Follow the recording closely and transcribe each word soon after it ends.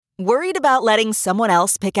Worried about letting someone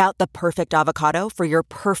else pick out the perfect avocado for your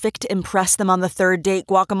perfect impress them on the third date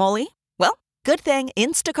guacamole? Well, good thing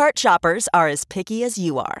Instacart shoppers are as picky as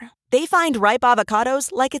you are. They find ripe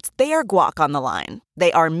avocados like it's their guac on the line.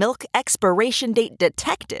 They are milk expiration date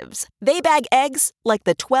detectives. They bag eggs like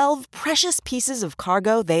the 12 precious pieces of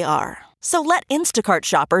cargo they are. So let Instacart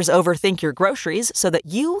shoppers overthink your groceries so that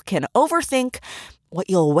you can overthink what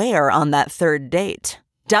you'll wear on that third date.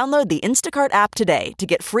 Download the Instacart app today to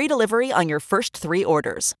get free delivery on your first 3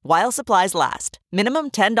 orders, while supplies last.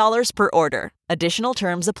 Minimum $10 per order. Additional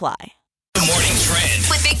terms apply. The morning trend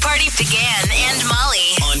With Big Party began and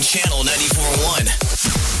Molly. on Channel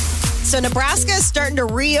 94.1. So Nebraska is starting to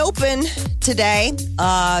reopen today.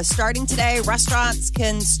 Starting today, restaurants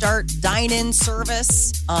can start dine-in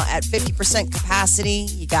service at 50% capacity.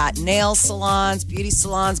 You got nail salons, beauty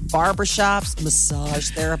salons, barbershops,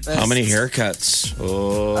 massage therapists. How many haircuts?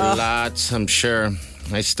 Oh, lots, I'm sure.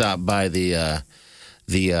 I stopped by the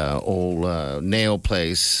old nail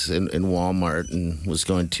place in Walmart and was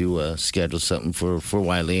going to schedule something for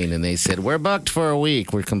Wileen, and they said, we're booked for a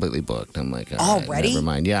week. We're completely booked. I'm like, all right, already? never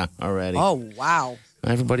mind. Yeah, already. Oh, wow.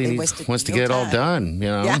 Everybody wants to get it all done, you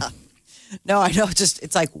know? Yeah. No, I know.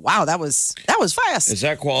 It's like, wow, that was fast. Is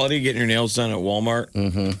that quality, getting your nails done at Walmart?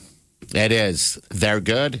 Mm-hmm. It is. They're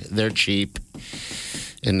good. They're cheap.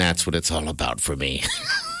 And that's what it's all about for me.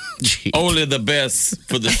 Cheap. Only the best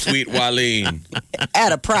for the sweet Wileen.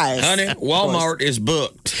 At a price. Honey, Walmart is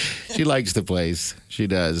booked. She likes the place. She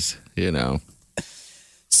does, you know.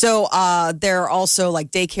 So they're also like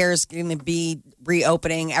daycare is going to be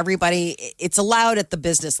reopening. Everybody, it's allowed at the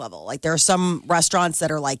business level. Like there are some restaurants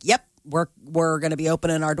that are like, yep, we're going to be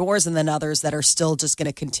opening our doors, and then others that are still just going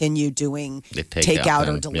to continue doing The takeout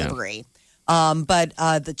or then, delivery. But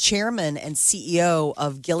the chairman and CEO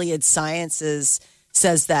of Gilead Sciences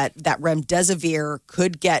says that remdesivir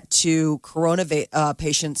could get to corona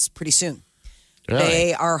patients pretty soon. Really?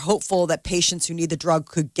 They are hopeful that patients who need the drug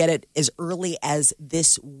could get it as early as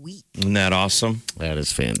this week. Isn't that awesome? That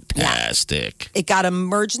is fantastic. It got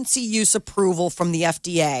emergency use approval from the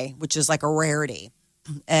FDA, which is like a rarity.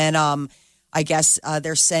 And I guess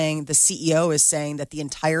they're saying, the CEO is saying that the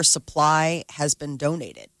entire supply has been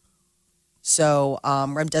donated. So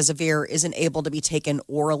remdesivir isn't able to be taken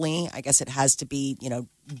orally. I guess it has to be,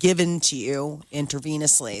 given to you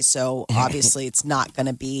intravenously. So obviously it's not going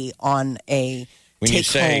to be on a When you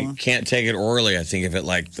say home. can't take it orally, I think of it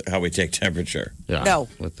like how we take temperature. Yeah. No.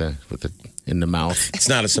 With the in the mouth. It's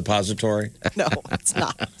not a suppository. No, it's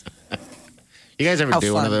not. You guys ever How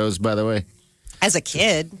do one of fun. those, by the way? As a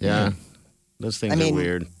kid, Yeah. Those things are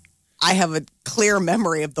weird. I have a clear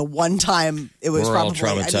memory of the one time it was We're all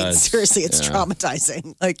probably, traumatized. seriously, it's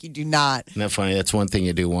traumatizing. Like you do not. Isn't that funny? That's one thing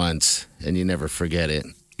you do once, and you never forget it.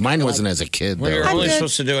 Mine wasn't as a kid, Well, you're though. only good.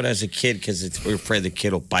 supposed to do it as a kid because we're afraid the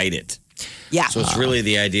kid will bite it. Yeah. So it's really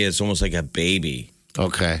the idea. It's almost like a baby.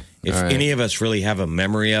 Okay. If All right. any of us really have a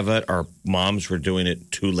memory of it, our moms were doing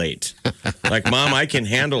it too late. Like, Mom, I can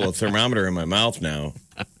handle a thermometer in my mouth now.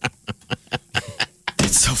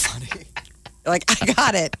 It's so funny. Like, I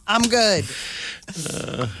got it. I'm good.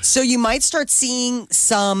 So you might start seeing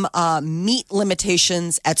some meat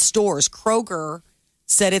limitations at stores. Kroger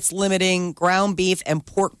said it's limiting ground beef and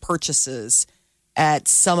pork purchases at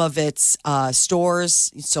some of its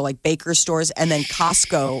stores, so like baker stores. And then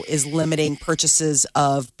Costco is limiting purchases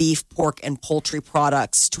of beef, pork, and poultry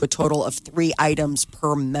products to a total of 3 items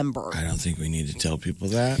per member. I don't think we need to tell people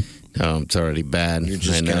that. No, it's already bad. You're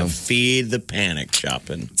just I going know. to feed the panic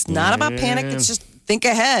shopping. It's not about panic. It's just think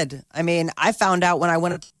ahead. I mean, I found out when I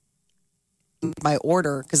went to my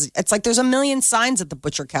order, because it's like there's a million signs at the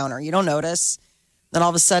butcher counter. You don't notice. Then all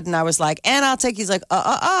of a sudden I was like, and I'll take, he's like,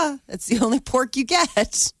 it's the only pork you get. I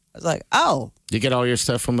was like, oh. You get all your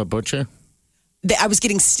stuff from a butcher? I was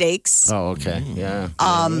getting steaks. Oh, okay. Yeah.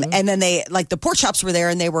 And then they, like the pork chops were there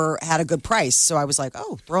and they had a good price. So I was like,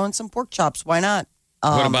 oh, throw in some pork chops. Why not?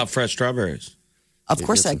 What about fresh strawberries? Of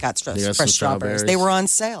course I got you got some fresh strawberries. strawberries? They were on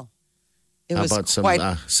sale. It How was about some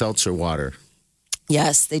quite seltzer water?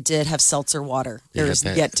 Yes, they did have seltzer water. Yeah, There's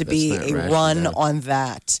that- yet to be that's a not run rationed on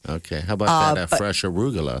that. Okay. How about that but- fresh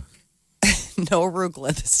arugula? No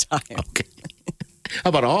arugula this time. Okay. How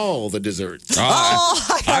about all the desserts? Oh,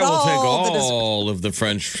 I got I will take all the desserts. all of the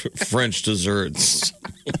French desserts.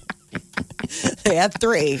 They had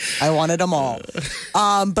 3. I wanted them all.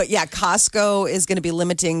 But yeah, Costco is going to be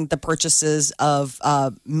limiting the purchases of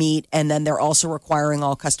meat, and then they're also requiring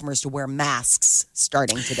all customers to wear masks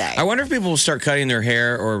starting today. I wonder if people will start cutting their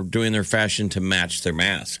hair or doing their fashion to match their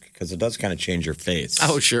mask, because it does kind of change your face.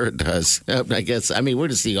 Oh, sure it does. I guess. I mean, we're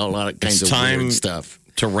just seeing a lot of kinds It's of time weird stuff.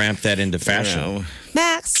 to ramp that into fashion. You know.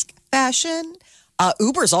 Mask. fashion.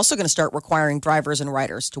 Uber is also going to start requiring drivers and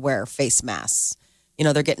riders to wear face masks. You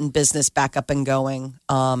know, they're getting business back up and going.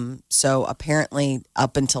 So apparently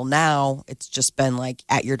up until now, it's just been like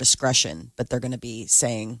at your discretion, but they're going to be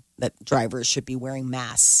saying that drivers should be wearing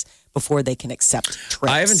masks before they can accept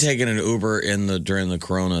trips. I haven't taken an Uber during the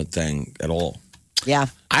Corona thing at all. Yeah.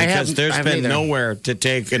 Because there's been nowhere to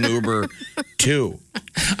take an Uber to.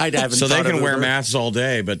 I haven't so they thought of can wear Uber. masks all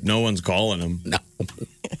day, but no one's calling them. No.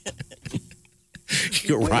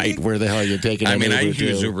 You're right. Where the hell are you taking I an mean, Uber I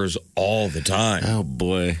use to? Ubers all the time. Oh,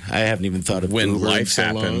 boy. I haven't even thought of When Uber in life so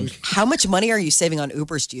long. happened. How much money are you saving on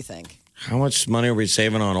Ubers, do you think? How much money are we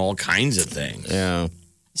saving on all kinds of things? Yeah.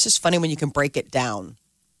 It's just funny when you can break it down,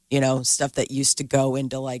 you know, stuff that used to go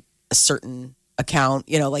into like a certain account,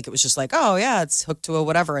 you know, like it was just like, oh, yeah, it's hooked to a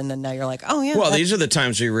whatever. And then now you're like, oh, yeah. Well, these are the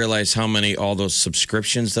times where you realize how many, all those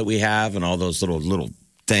subscriptions that we have and all those little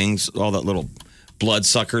things, all that little blood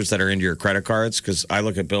suckers that are into your credit cards. Because I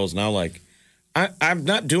look at bills now like, I'm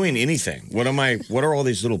not doing anything. What are all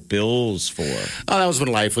these little bills for? Oh, that was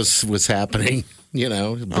when life was happening. You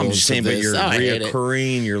know, I'm just saying, but your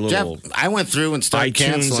reoccurring, your little Jeff, I went through and started iTunes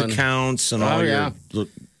canceling accounts and Oh, all yeah. your,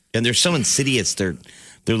 and they're so insidious. They're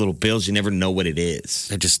little bills. You never know what it is.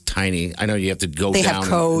 They're just tiny. I know you have to go they down have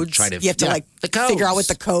codes. and try to You have to like the codes. figure out what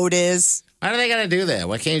the code is. Why do they got to do that?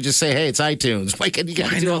 Why can't you just say, "Hey, it's iTunes"? Why can't you got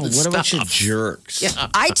to I do know. all this What stuff? about you jerks? Yeah.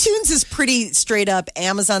 iTunes is pretty straight up.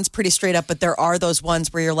 Amazon's pretty straight up, but there are those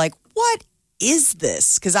ones where you're like, what is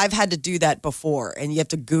this? Because I've had to do that before, and you have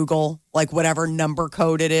to Google like whatever number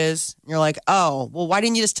code it is. And you're like, oh, well, why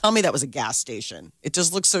didn't you just tell me that was a gas station? It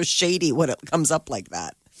just looks so shady when it comes up like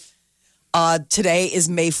that. Today is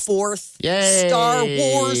May 4th. Yay. Star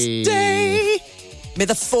Wars Day. May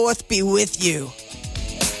the 4th be with you.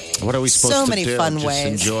 What are we supposed So to many do? fun just ways.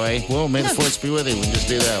 Enjoy. Well, may the force be with you. We can just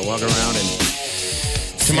do that. Walk around and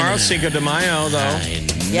Tomorrow's Cinco de Mayo, though. I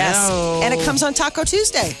Yes. know. And it comes on Taco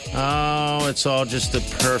Tuesday. Oh, it's all just the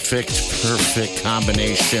perfect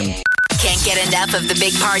combination. Can't get enough of the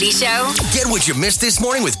Big Party Show Get what you missed this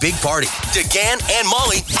morning with Big Party, DeGan and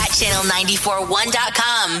Molly. at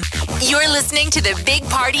channel941.com. You're listening to the Big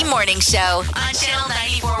Party Morning Show on channel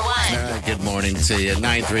 941. Good morning to you.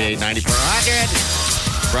 938-9400.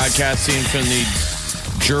 Broadcasting from the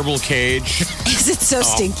gerbil cage. Is it so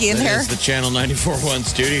stinky in That here? is the Channel 94.1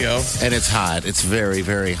 studio. And it's hot. It's very,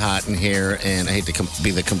 very hot in here. And I hate to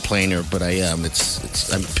be the complainer, but I am.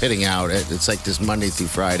 I'm pitting out. It's like this Monday through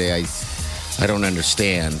Friday. I don't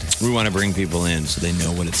understand. We want to bring people in so they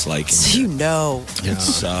know what it's like. So you know.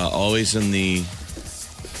 It's always in the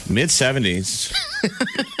mid 70s.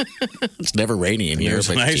 It's never rainy in It here. was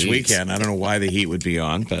a but nice geez. weekend. I don't know why the heat would be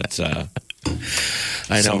on, but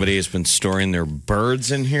I know. somebody has been storing their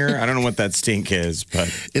birds in here. I don't know what that stink is, but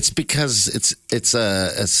It's because it's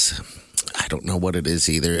I don't know what it is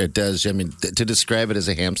either. It does. I mean, to describe it as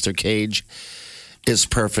a hamster cage is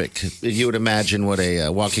perfect. You would imagine what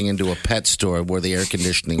walking into a pet store where the air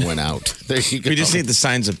conditioning went out. There you go. we just need the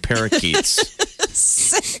signs of parakeets.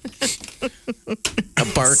 a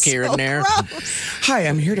bark here and there. Hi,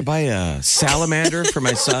 I'm here to buy a salamander for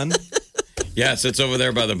my son. Yes, it's over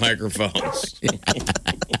there by the microphones.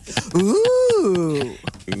 Ooh.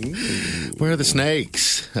 Where are the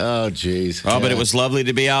snakes? Oh, geez. Oh, but it was lovely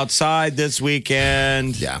to be outside this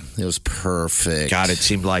weekend. Yeah, it was perfect. God, it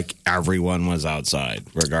seemed like everyone was outside,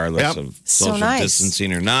 regardless Yep. of So social nice.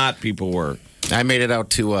 distancing or not. People were I made it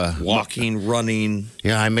out to walking, running.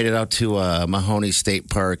 I made it out to Mahoney State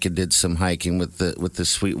Park and did some hiking with the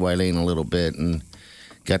sweet Wileen a little bit and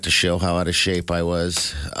got to show how out of shape I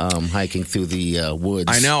was hiking through the woods.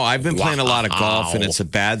 I know. I've been playing a lot of golf, and Wow. it's a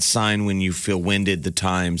bad sign when you feel winded the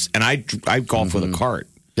times. And I golf with a cart.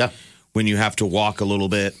 Yeah. When you have to walk a little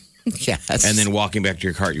bit Yes. and then walking back to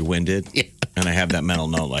your cart, you're winded. Yeah. And I have that mental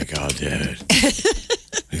note like, oh, dude,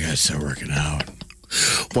 you guys start working out.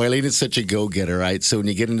 Wileen is such a go-getter, right? So when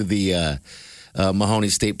you get into the Mahoney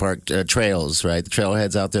State Park trails, right? The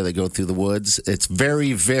trailheads out there that go through the woods, it's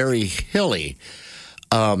very, very hilly.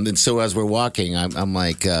 And so as we're walking, I'm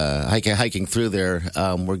like hiking through there.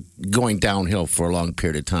 We're going downhill for a long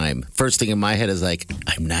period of time. First thing in my head is like,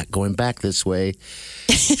 I'm not going back this way.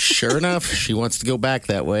 Sure enough, she wants to go back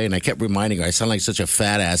that way. And I kept reminding her, I sound like such a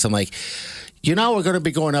fat ass. I'm like, we're going to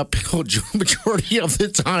be going uphill majority of the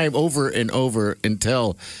time over and over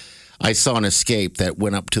until I saw an escape that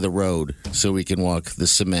went up to the road so we can walk the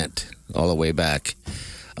cement all the way back.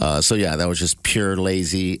 So, yeah, that was just pure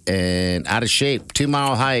lazy and out of shape.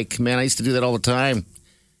 2-mile hike. Man, I used to do that all the time.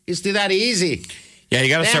 Used to do that easy. Yeah, you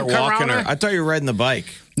got to Damn, start walking. Corona. I thought you were riding the bike.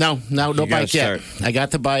 No gotta bike yet. start. I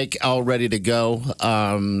got the bike all ready to go.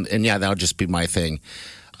 And, yeah, that'll just be my thing.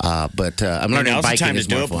 But I'm I mean, learning now's the biking time to is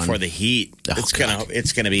do more it fun. before the heat. Oh,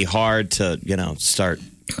 It's gonna be hard to start.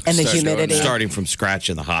 And the start doing- humidity. starting from scratch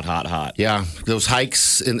in the hot. Yeah, those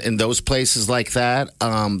hikes in those places like that,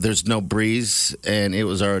 there's no breeze, and it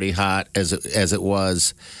was already hot as it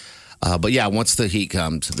was. But yeah, once the heat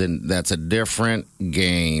comes, then that's a different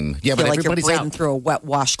game. Yeah, but Feel like you're everybody's breathing out. through a wet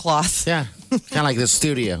washcloth. Yeah, kind of like the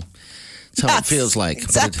studio. That's how it Yes, feels like.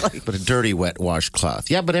 exactly. But a dirty wet washcloth.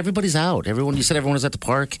 Yeah, but everybody's out. You said everyone was at the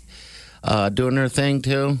park doing their thing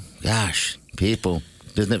too. Gosh, people,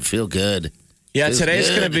 doesn't it feel good? Yeah, Feels today's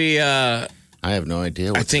good. gonna be. I have no idea.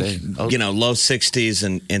 I What think low 60s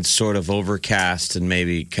and sort of overcast and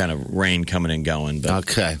maybe kind of rain coming and going. But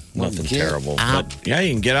Okay, nothing Get terrible. out. But yeah,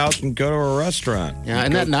 you can get out and go to a restaurant. Yeah,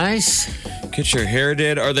 isn't that nice? Get your hair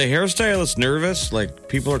did. Are the hairstylists nervous? Like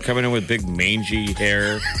people are coming in with big mangy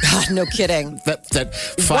hair. God, no kidding. That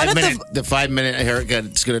One of 5 minute haircut,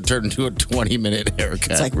 it's going to turn into a 20-minute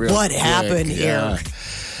haircut. It's like, real what quick. happened here?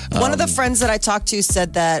 Yeah. One of the friends that I talked to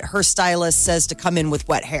said that her stylist says to come in with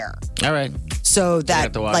wet hair. All right. So have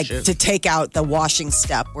that, to wash like, it. to take out the washing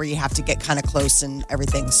step where you have to get kind of close and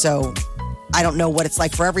everything. So I don't know what it's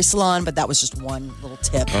like for every salon, but that was just one little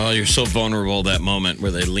tip. Oh, you're so vulnerable that moment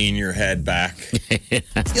where they lean your head back.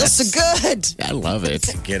 Feels so good. I love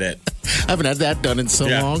it. Get it? I haven't had that done in so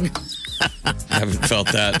Yeah. long. I haven't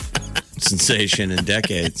felt that sensation in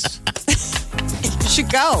decades. You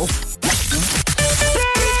should go.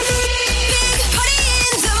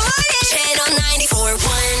 Channel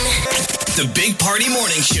 94.1. The Big Party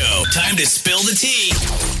Morning Show. Time to spill the tea.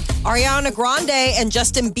 Ariana Grande and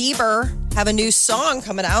Justin Bieber have a new song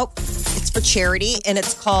coming out. It's for charity, and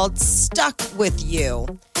it's called Stuck With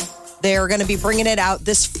You. They're going to be bringing it out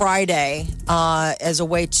this Friday as a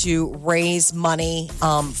way to raise money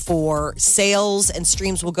for sales, and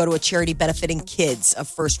streams will go to a charity benefiting kids of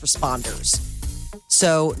first responders.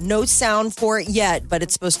 So no sound for it yet, but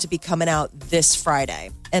it's supposed to be coming out this Friday.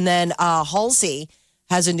 And then Halsey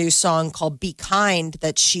has a new song called Be Kind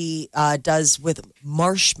that she does with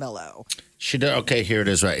Marshmello. She did. Okay, here it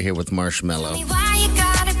is right here with Marshmello. Why you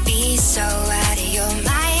gotta be so out of your mind?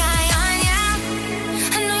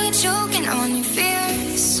 I know you're choking on your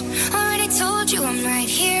fears. Already told you I'm right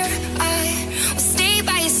here. I will stay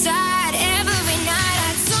by your side every night.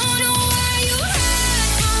 I don't know why you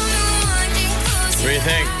hide from the one thing close. What do you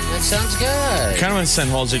think? That sounds good. Kind of want to send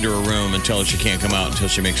Halsey to her room and tell her she can't come out until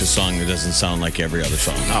she makes a song that doesn't sound like every other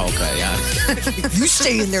song. Oh, okay, yeah. You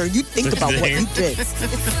stay in there. You think about what you did.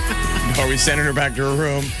 Are we sending her back to her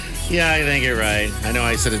room? Yeah, I think you're right. I know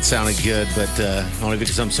I said it sounded good, but only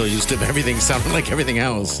because I'm so used to everything sounding like everything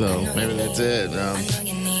else. So maybe that's it.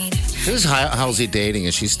 Who's Halsey dating?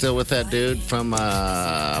 Is she still with that dude from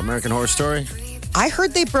American Horror Story? I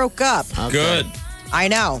heard they broke up. Okay. Good. I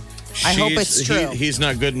know. I hope it's true. He's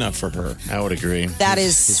not good enough for her. I would agree. That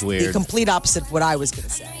He's is the weird. complete opposite of what I was going to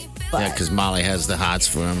say. But Yeah, because Molly has the hots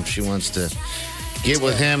for him. She wants to get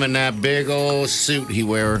with him in that big old suit he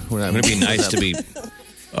wear. Wouldn't it be nice to be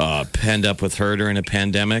penned up with her during a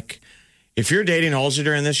pandemic? If you're dating Halsey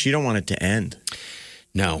during this, you don't want it to end.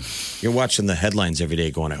 No. You're watching the headlines every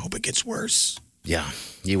day going, I hope it gets worse. Yeah.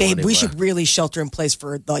 You babe, want we to, should really shelter in place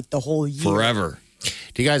for like the whole year. Forever.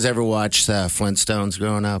 Do you guys ever watch Flintstones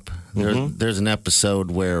growing up? There's an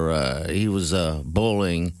episode where he was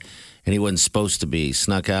bowling and he wasn't supposed to be,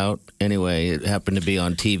 snuck out. Anyway, it happened to be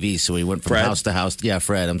on TV, so he went from Fred? house to house. Yeah,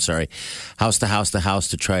 Fred, I'm sorry. House to house to house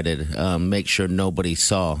to try to make sure nobody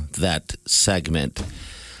saw that segment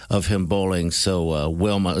of him bowling. So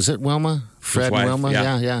Wilma, is it Wilma? Fred wife, Wilma?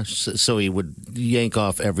 yeah. Yeah. So he would yank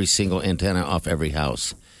off every single antenna off every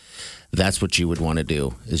house. That's what you would want to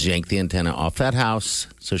do, is yank the antenna off that house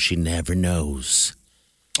so she never knows.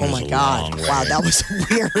 Oh my It was a God. long way. Wow, that was a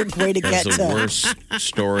weird way to get That's the to. worst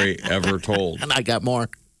story ever told. And I got more.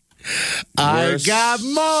 Worst I got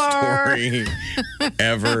more. story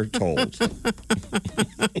ever told.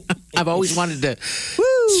 I've always wanted to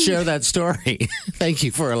share that story. Thank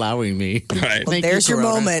you for allowing me. Right. Thank There's you, your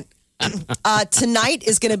Corona. moment. Tonight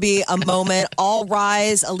is going to be a moment. All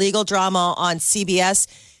Rise, a legal drama on CBS,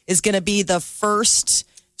 is going to be the first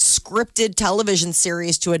scripted television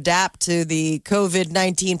series to adapt to the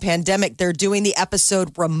COVID-19 pandemic. They're doing the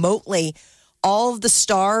episode remotely. All of the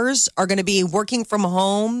stars are going to be working from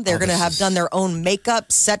home. They're going to have done their own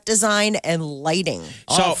makeup, set design, and lighting.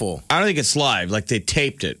 Awful. So, I don't think it's live. Like they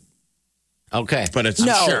taped it, Okay. but it's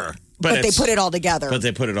No, sure. but they it's- put it all together. But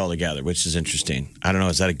they put it all together, which is interesting. I don't know.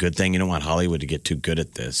 Is that a good thing? You don't want Hollywood to get too good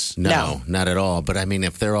at this. No, not at all. But I mean,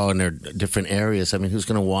 if they're all in their different areas, I mean, who's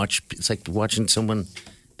going to watch? It's like watching someone.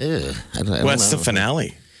 I don't What's know. the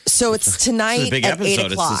finale? So it's It's tonight a big at 8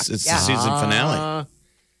 episode. o'clock. It's Yeah. the season finale.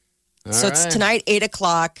 So it's tonight, 8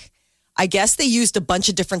 o'clock. I guess they used a bunch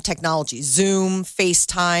of different technologies: Zoom,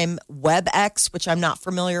 FaceTime, WebEx, which I'm not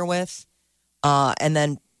familiar with, and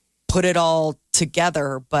then put it all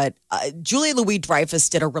together. But Julia Louis-Dreyfus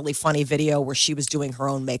did a really funny video where she was doing her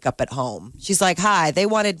own makeup at home. She's like, "Hi, they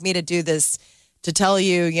wanted me to do this to tell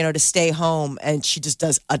you, to stay home," and she just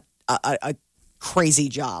does a crazy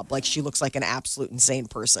job. Like, she looks like an absolute insane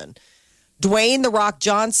person. Dwayne "The Rock"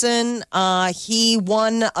 Johnson, he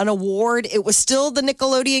won an award. It was still the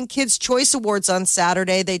Nickelodeon Kids' Choice Awards on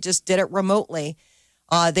Saturday. They just did it remotely.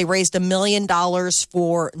 They raised $1 million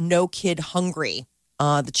for No Kid Hungry,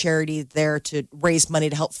 the charity there to raise money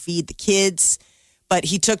to help feed the kids. But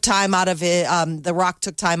he took time out of it. The Rock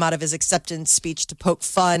took time out of his acceptance speech to poke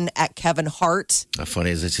fun at Kevin Hart. How funny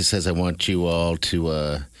is it? He says, "I want you all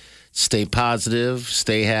to stay positive,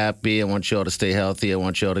 stay happy. I want you all to stay healthy. I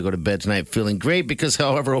want you all to go to bed tonight feeling great because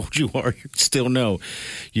however old you are, you still know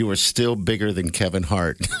you are still bigger than Kevin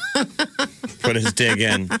Hart." Put his dig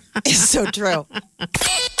in. It's so true.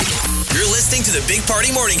 You're listening to the Big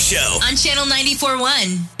Party Morning Show On Channel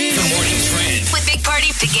 94.1. The Morning Trend With Big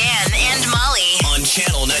Party began and Molly. on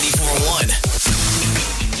Channel 94.1.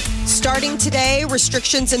 Starting today,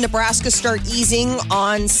 restrictions in Nebraska start easing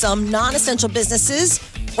on some non-essential businesses.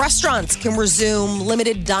 Restaurants can resume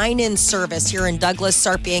limited dine-in service here in Douglas,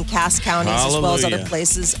 Sarpy, and Cass counties, as well as other Hallelujah.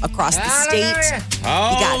 places across the state.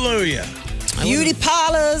 Hallelujah. Beauty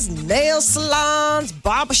parlors, nail salons,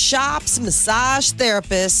 barber shops, massage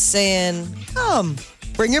therapists saying, "Come,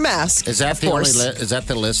 bring your mask." Is that of the only course. is that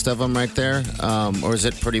the list of them right there, or is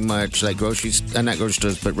it pretty much like groceries? Not grocery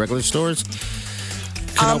stores, but regular stores.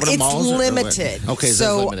 Can open at It's malls or what? limited. Okay,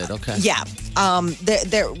 so limited. Okay, yeah.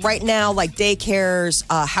 They're right now like daycares,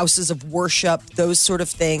 houses of worship, those sort of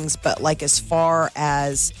things. But like as far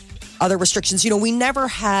as other restrictions, we never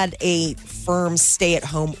had a firm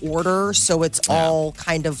stay-at-home order, so it's all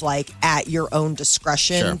kind of like at your own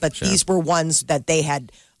discretion. Sure, but sure. these were ones that they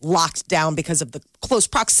had locked down because of the close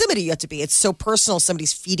proximity you have to be. It's so personal.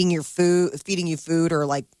 Somebody's feeding you food, or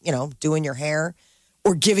like doing your hair,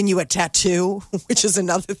 or giving you a tattoo, which is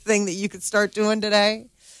another thing that you could start doing today.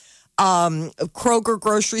 Kroger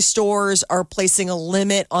grocery stores are placing a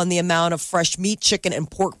limit on the amount of fresh meat, chicken, and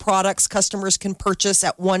pork products customers can purchase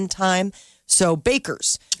at one time. So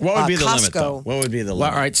bakers, What would be the limit, Costco, though? What would be the Well,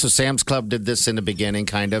 limit? all right, so Sam's Club did this in the beginning,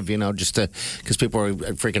 kind of, just because people were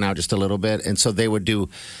freaking out just a little bit. And so they would do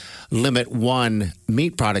limit one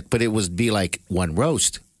meat product, but it would be like one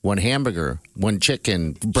roast, one hamburger, one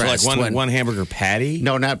chicken breast. So like one hamburger patty?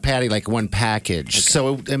 No, not patty, like one package.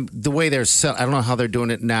 So the way they're I don't know how they're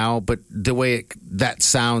doing it now, but the way that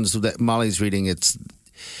sounds that Molly's reading, it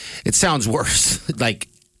sounds worse. Like,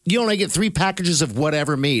 you only get 3 packages of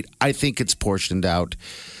whatever meat. I think it's portioned out,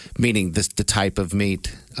 meaning the type of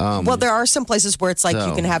meat. well, there are some places where it's like you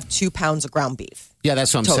So- can have 2 pounds of ground beef. Yeah,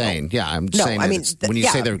 that's what I'm Total. saying. Yeah, I'm No, saying I that mean, when you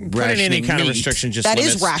yeah, say they're Putting rationing any kind of meat, restriction just That is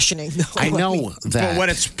limits. rationing, though. I know that. But what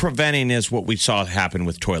it's preventing is what we saw happen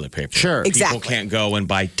with toilet paper. Sure. Exactly. People can't go and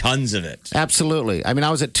buy tons of it. Absolutely. I mean,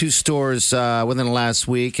 I was at 2 stores within the last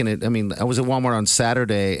week, and I was at Walmart on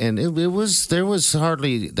Saturday, and there's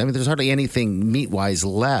hardly anything meat wise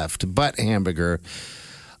left but hamburger.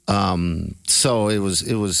 So it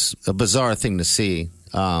was a bizarre thing to see.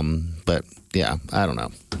 But yeah, I don't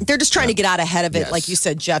know. They're just trying to get out ahead of it, Yes. like you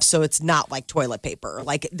said, Jeff, so it's not like toilet paper.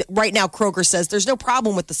 Like right now, Kroger says there's no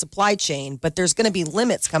problem with the supply chain, but there's going to be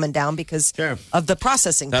limits coming down because Sure. of the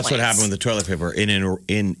processing That's what plants. happened with the toilet paper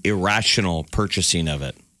in irrational purchasing of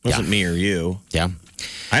it. Wasn't me or you. Yeah.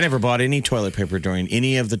 I never bought any toilet paper during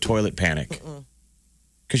any of the toilet panic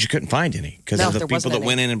because you couldn't find any because No, of the there people wasn't that any.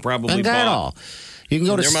 went in and probably And bought. at all. You can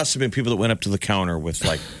go to There must have been people that went up to the counter with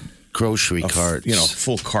like grocery a carts.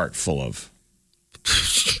 full cart full of.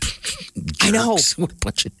 I know. Jerks. What a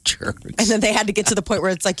bunch of jerks. And then they had to get to the point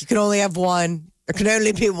where it's like you can only have one. There can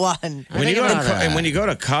only be one. When you go about to, that. and when you go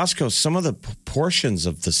to Costco, some of the portions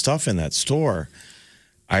of the stuff in that store,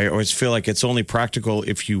 I always feel like it's only practical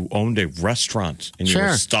if you owned a restaurant and you were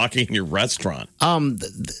Sure. stocking your restaurant.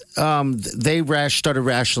 They started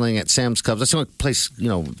rationing at Sam's Club. That's the only place,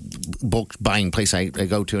 bulk buying place I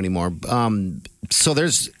go to anymore. So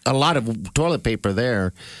there's a lot of toilet paper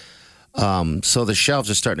there. So the shelves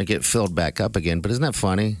are starting to get filled back up again. But isn't that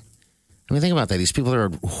funny? I mean, think about that. These people that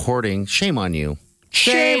are hoarding, shame on you.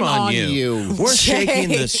 Shame on you. you. We're shaking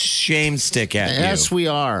the shame stick at Yes, you. we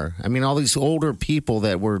are. I mean, all these older people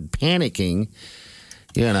that were panicking,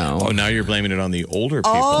 Oh, now you're blaming it on the older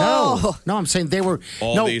people. No, I'm saying they were.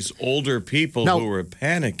 All these older people No. who were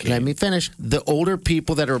panicking. Let me finish. The older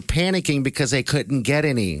people that are panicking because they couldn't get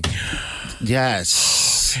any.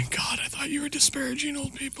 Yes. Thank God. I thought you were disparaging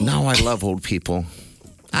old people. No, I love old people.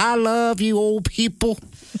 I love you, old people.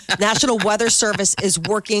 National Weather Service is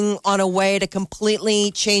working on a way to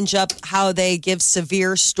completely change up how they give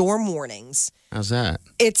severe storm warnings. How's that?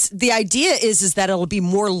 It's the idea is that it'll be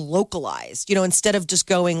more localized. You know, instead of just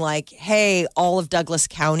going like, hey, all of Douglas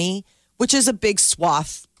County, which is a big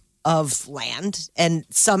swath of land, and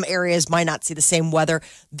some areas might not see the same weather.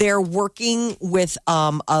 They're working with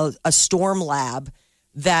a storm lab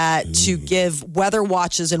that to give weather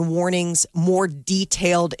watches and warnings more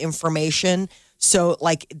detailed information. So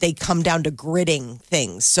like they come down to gridding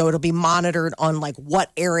things. So it'll be monitored on like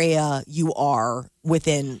what area you are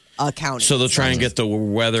within a county. So they'll try and get the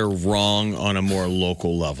weather wrong on a more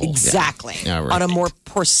local level. Exactly. Yeah, right. On a more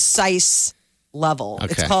precise level.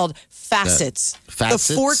 Okay. It's called Facets. Facets?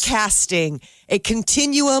 The Forecasting, a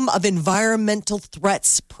Continuum of Environmental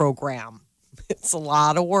Threats program. It's a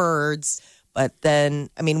lot of words. But then,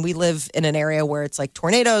 I mean, we live in an area where it's like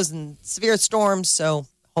tornadoes and severe storms. So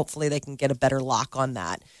hopefully they can get a better lock on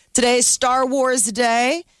that. Today's Star Wars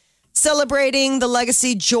Day, celebrating the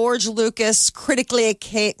legacy George Lucas critically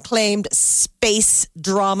acclaimed space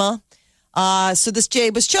drama. So this day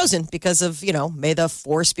was chosen because of, you know, May the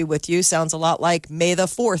Force be with you. Sounds a lot like May the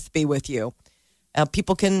 4th be with you.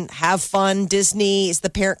 People can have fun. Disney is the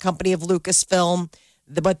parent company of Lucasfilm.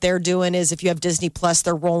 What they're doing is if you have Disney Plus,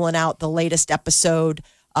 they're rolling out the latest episode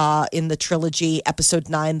in the trilogy, Episode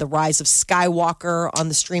 9, The Rise of Skywalker on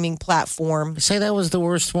the streaming platform. Say that was the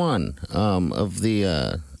worst one of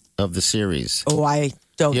the series. Oh, I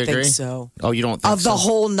don't You think agree? so. Oh, you don't think Of so? the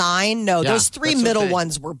whole 9? No, Yeah, those 3 that's middle okay.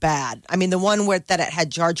 ones were bad. I mean, the one where that it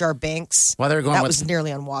had Jar Jar Binks, Well, they were going that with- was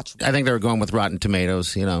nearly unwatchable. I think they were going with Rotten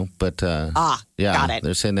Tomatoes, you know, but yeah, got it.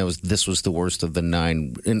 They're saying this was the worst of the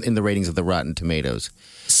 9 in the ratings of the Rotten Tomatoes.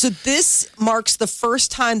 So this marks the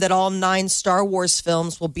first time that all 9 Star Wars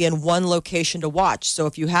films will be in one location to watch. So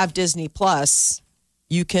if you have Disney Plus,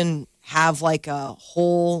 you can have like a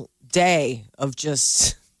whole day of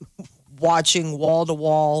just watching wall to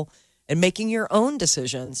wall and making your own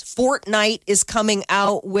decisions. Fortnite is coming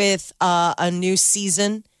out with a new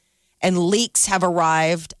season, and leaks have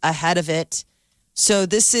arrived ahead of it. So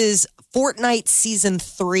this is Fortnite Season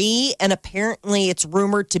 3, and apparently it's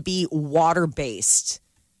rumored to be water-based.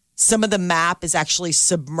 Some of the map is actually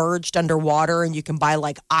submerged underwater, and you can buy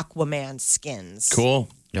like Aquaman skins. Cool.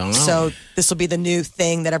 Don't know. So this will be the new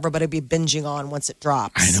thing that everybody will be binging on once it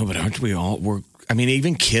drops. I know, but aren't we all? I mean,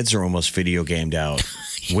 even kids are almost video gamed out.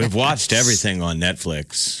 We've watched everything on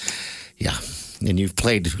Netflix. Yeah, and you've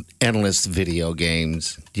played endless video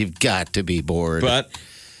games. You've got to be bored. But,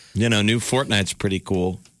 you know, new Fortnite's pretty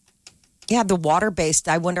cool. Yeah, the water-based,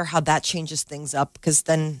 I wonder how that changes things up, because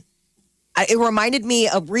then it reminded me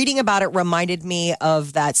of reading about it, reminded me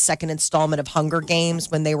of that second installment of Hunger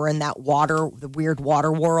Games when they were in that the weird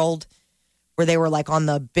water world where they were like on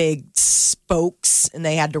the big spokes and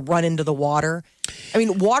they had to run into the water. I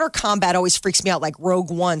mean, water combat always freaks me out, like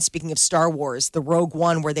Rogue One, speaking of Star Wars, the Rogue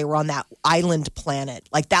One where they were on that island planet.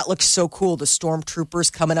 Like that looks so cool, the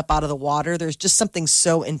stormtroopers coming up out of the water. There's just something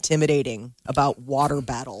so intimidating about water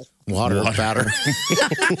battle. Water.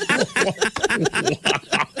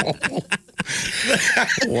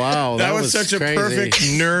 Wow, That was such crazy. a perfect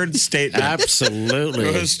nerd statement. Absolutely.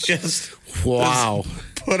 It was just Wow.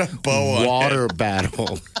 put a bow on Water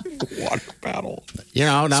battle. it. Water battle. You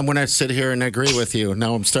know, now I'm going to sit here and agree with you.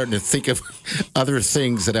 Now I'm starting to think of other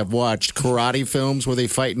things that I've watched. Karate films where they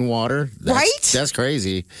fight in water. Right? That's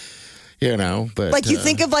crazy. You know, but Like you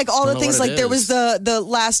think of like all the don't know things, what like it there is. was the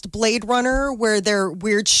last Blade Runner where their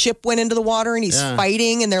weird ship went into the water and he's Yeah.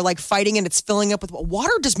 fighting and they're like fighting and it's filling up with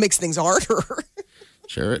water. Just makes things harder.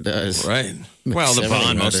 Sure it does. Right. Well, the everything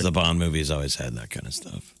Bond, most harder. of the Bond movies always had that kind of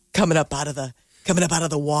stuff. coming up out of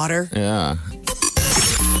the water. Yeah.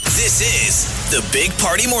 This is the Big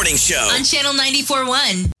Party Morning Show. On Channel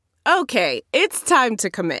 94.1. Okay, it's time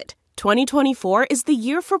to commit. 2024 is the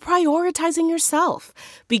year for prioritizing yourself.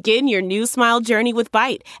 Begin your new smile journey with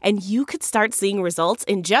Byte, and you could start seeing results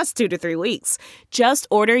in just 2 to 3 weeks. Just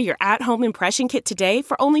order your at-home impression kit today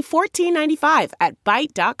for only $14.95 at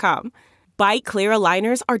Byte.com. Byte Clear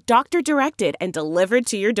Aligners are doctor-directed and delivered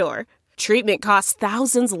to your door. Treatment costs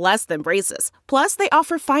thousands less than braces. Plus, they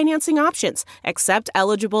offer financing options, accept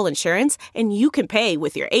eligible insurance, and you can pay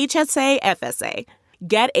with your HSA FSA.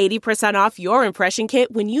 Get 80% off your impression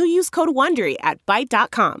kit when you use code WONDERY at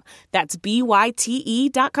Byte.com. That's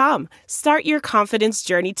BYTE.com. Start your confidence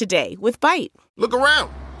journey today with Byte. Look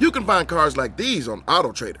around. You can find cars like these on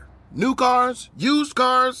AutoTrader. New cars, used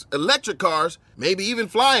cars, electric cars, maybe even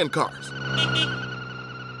flying cars.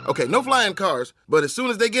 Okay, no flying cars, but as soon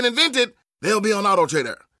as they get invented, they'll be on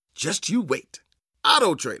AutoTrader. Just you wait.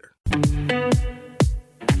 AutoTrader.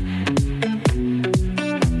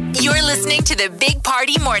 You're listening to the Big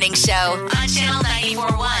Party Morning Show on Channel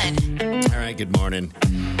 94.1. All right, good morning.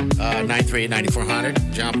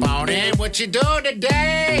 938-9400. Jump on in. What you doing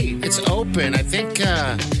today? It's open. I think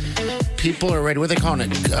people are ready. What are they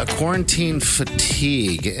calling it? Quarantine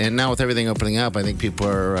fatigue. And now with everything opening up, I think people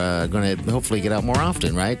are going to hopefully get out more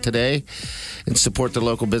often, right? Today. And support the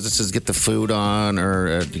local businesses, get the food on,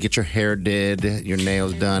 or get your hair did, your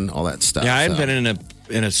nails done, all that stuff. Yeah, I hadn't been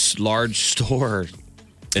in a large store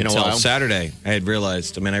until Saturday. I had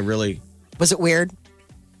realized. I mean, I really... Was it weird?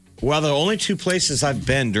 Well, the only two places I've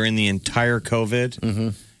been during the entire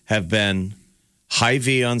COVID have been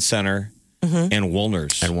Hy-Vee on Center and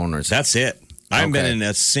Woolner's. That's it. I haven't been in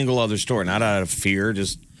a single other store, not out of fear,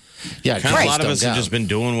 just... Yeah, kind of a lot of us have just been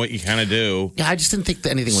doing what you kind of do. Yeah, I just didn't think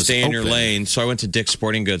that anything was Stay in your open. lane. So I went to Dick's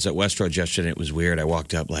Sporting Goods at Westroad yesterday, and it was weird. I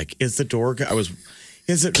walked up like, is the door...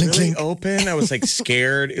 Is it really open? I was like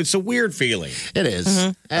scared. It's a weird feeling. It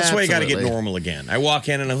is. That's why you got to get normal again. I walk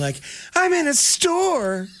in and I'm like, I'm in a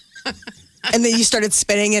store. And then you started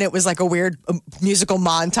spinning, and it was like a weird musical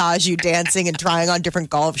montage, you dancing and trying on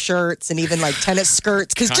different golf shirts and even like tennis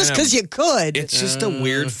skirts, because you could. It's just a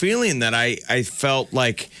weird feeling that I felt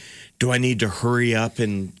like, do I need to hurry up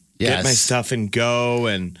and get my stuff and go?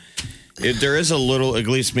 And there is a little, at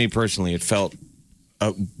least me personally, it felt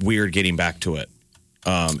weird getting back to it.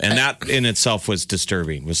 And that in itself was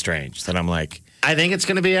disturbing, was strange. That I'm like, I think it's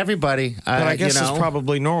going to be everybody. But I guess it's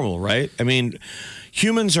probably normal, right? I mean,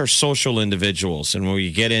 humans are social individuals. And when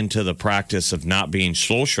you get into the practice of not being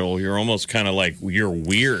social, you're almost kind of like, you're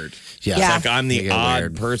weird. Yeah. It's like I'm the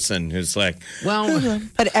odd person who's like, well,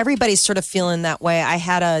 but everybody's sort of feeling that way. I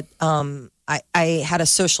had a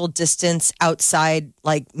social distance outside,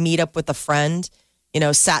 like meet up with a friend,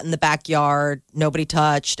 sat in the backyard, nobody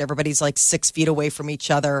touched. Everybody's like 6 feet away from each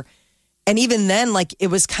other. And even then, like, it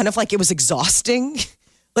was kind of like it was exhausting.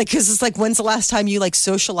 Like, because it's like, when's the last time you like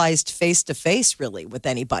socialized face to face really with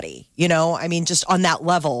anybody? I mean, just on that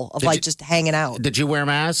level of just hanging out. Did you wear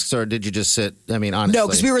masks or did you just sit? I mean, honestly. No,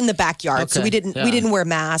 because we were in the backyard. So we didn't wear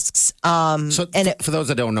masks. For those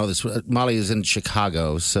that don't know this, Molly is in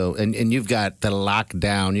Chicago. So, and you've got the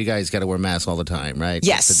lockdown. You guys got to wear masks all the time, right?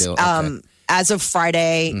 Yes. That's the deal. Okay. As of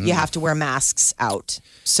Friday, you have to wear masks out.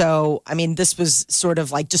 So, I mean, this was sort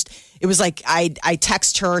of like it was like I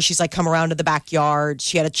text her. She's like, come around to the backyard.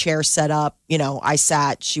 She had a chair set up. I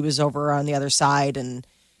sat. She was over on the other side. And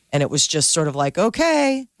it was just sort of like,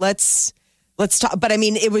 okay, let's talk. But I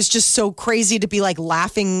mean, it was just so crazy to be like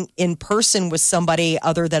laughing in person with somebody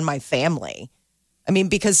other than my family. I mean,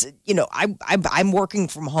 because, I'm working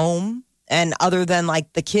from home. And other than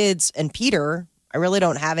like the kids and Peter, I really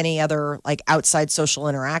don't have any other like outside social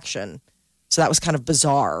interaction. So that was kind of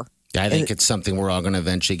bizarre. I think it's something we're all going to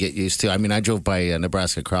eventually get used to. I mean, I drove by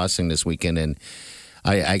Nebraska Crossing this weekend, and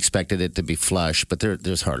I expected it to be flush, but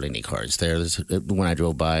there's hardly any cars there when I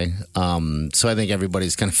drove by. So I think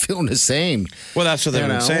everybody's kind of feeling the same. Well, that's what they've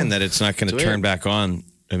been saying, that it's not going to turn back on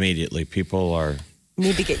immediately. People are...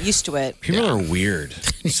 need to get used to it. People are weird.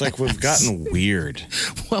 It's like we've gotten weird.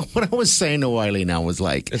 Well, what I was saying to Wiley now was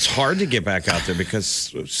like... It's hard to get back out there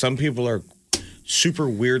because some people are super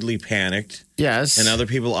weirdly panicked. Yes. And other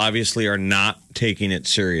people obviously are not taking it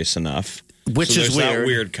serious enough. Which is weird. That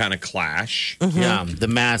weird kind of clash. Mm-hmm. Yeah, the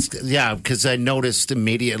mask. Yeah, because I noticed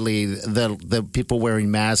immediately the people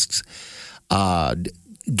wearing masks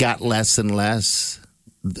got less and less.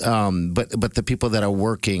 But the people that are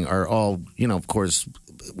working are all, of course,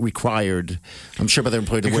 required. I'm sure by their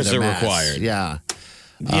employer to wear their masks. Required. Yeah.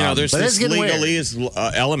 There's this legalese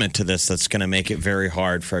element to this that's going to make it very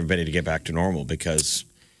hard for everybody to get back to normal because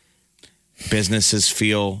businesses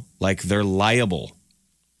feel like they're liable.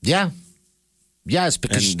 Yeah. Yes,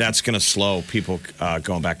 because and that's going to slow people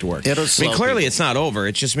going back to work. It'll slow clearly people. It's not over.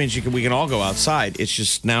 It just means we can all go outside. It's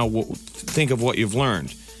just now think of what you've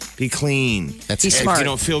learned. Be clean. That's Be smart. If you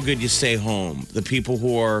don't feel good, you stay home. The people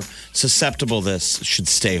who are susceptible to this should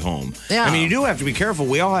stay home. Yeah. I mean, you do have to be careful.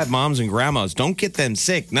 We all have moms and grandmas. Don't get them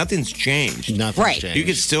sick. Nothing's changed. Nothing's Right. changed. You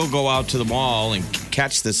could still go out to the mall and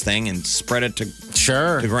catch this thing and spread it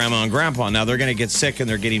to grandma and grandpa. Now they're going to get sick and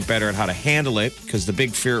they're getting better at how to handle it because the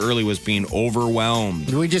big fear early was being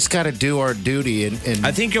overwhelmed. We just got to do our duty. And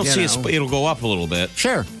I think you'll see it'll go up a little bit.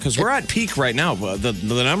 Sure. Because we're at peak right now.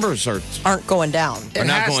 The numbers aren't going down. are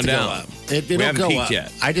not going down. It'll we haven't go peaked up.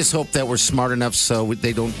 yet. I just hope that we're smart enough so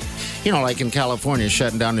they don't, like in California,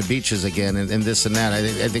 shutting down the beaches again and this and that.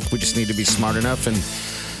 I think we just need to be smart enough and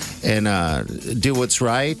do what's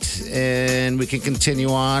right, and we can continue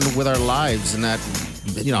on with our lives and not,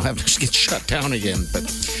 have to get shut down again. But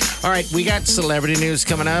all right, we got celebrity news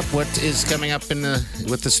coming up. What is coming up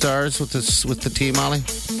with the stars with the team, Molly?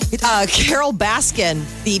 Carol Baskin,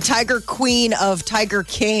 the Tiger Queen of Tiger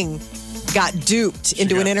King, got duped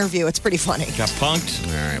into an interview. It's pretty funny. Got punked.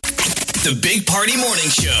 All right. The Big Party Morning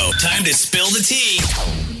Show. Time to spill the tea.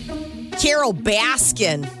 Carol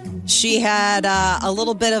Baskin, she had a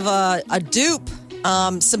little bit of a dupe.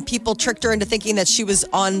 Some people tricked her into thinking that she was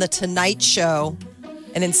on The Tonight Show,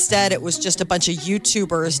 and instead it was just a bunch of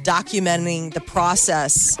YouTubers documenting the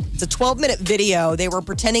process. It's a 12-minute video. They were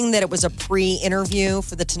pretending that it was a pre-interview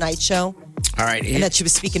for The Tonight Show. All right. And that she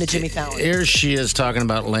was speaking to Jimmy Fallon. Here she is talking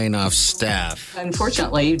about laying off staff.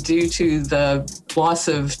 Unfortunately, due to the loss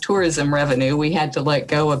of tourism revenue, we had to let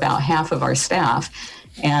go about half of our staff.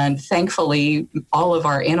 And thankfully, all of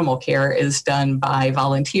our animal care is done by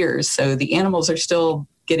volunteers. So the animals are still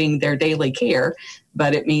getting their daily care,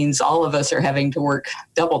 but it means all of us are having to work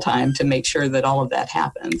double time to make sure that all of that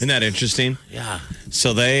happens. Isn't that interesting? Yeah.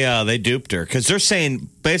 So they duped her because they're saying,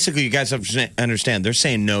 basically, you guys have to understand, they're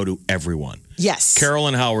saying no to everyone. Yes. Carol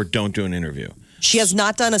and Howard don't do an interview. She has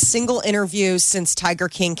not done a single interview since Tiger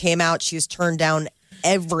King came out. She's turned down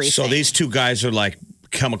everything. So these two guys are like,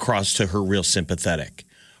 come across to her real sympathetic.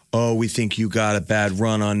 Oh, we think you got a bad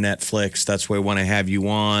run on Netflix. That's why we want to have you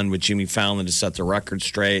on with Jimmy Fallon to set the record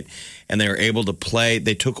straight. And they were able to play.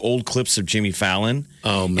 They took old clips of Jimmy Fallon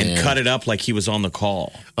and cut it up like he was on the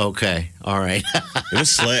call. Okay. All right. It was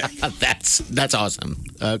slick. That's awesome.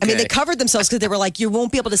 Okay. I mean, they covered themselves because they were like, you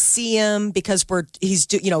won't be able to see him because he's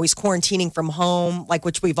quarantining from home, like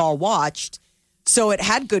which we've all watched. So it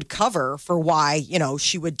had good cover for why,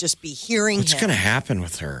 she would just be hearing What's going to happen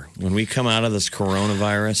with her when we come out of this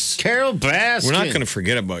coronavirus? Carol Baskin. We're not going to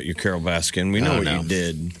forget about you, Carol Baskin. We know what you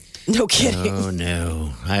did. No kidding. Oh,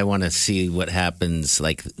 no. I want to see what happens.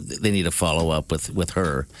 Like, they need to follow up with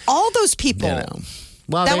her. All those people.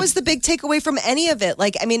 Well, that was the big takeaway from any of it.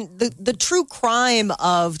 Like, I mean, the true crime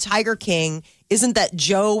of Tiger King isn't that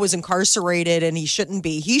Joe was incarcerated and he shouldn't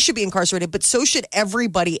be. He should be incarcerated, but so should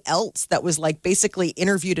everybody else that was like basically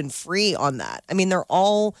interviewed and free on that. I mean, they're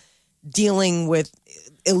all dealing with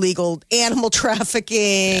illegal animal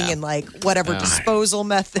trafficking and like whatever disposal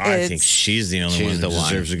methods. I think she's the only one that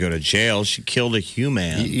deserves to go to jail. She killed a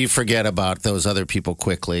human. You forget about those other people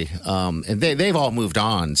quickly. And they've all moved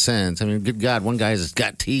on since. I mean, good God, one guy's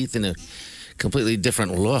got teeth and a completely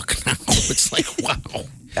different look now. It's like, wow.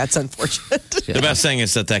 That's unfortunate. The best thing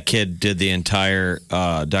is that kid did the entire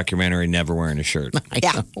documentary never wearing a shirt.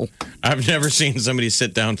 Yeah. I've never seen somebody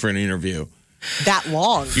sit down for an interview that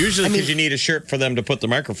long. Usually because you need a shirt for them to put the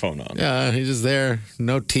microphone on. Yeah, he's just there.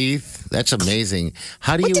 No teeth. That's amazing.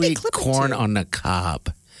 How do you eat corn on the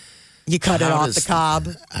cob? You cut it off the cob.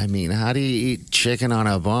 I mean, how do you eat chicken on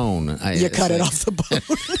a bone? You cut it off the bone.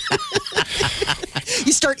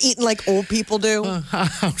 You start eating like old people do.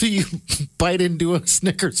 How do you bite into a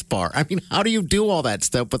Snickers bar? I mean, how do you do all that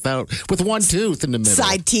stuff with one tooth in the middle?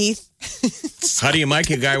 Side teeth. How do you mic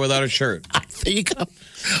a guy without a shirt? There you go.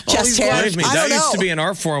 Chest hair. Believe me, that used to be an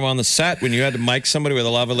art form on the set when you had to mic somebody with a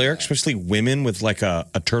lavalier, especially women with like a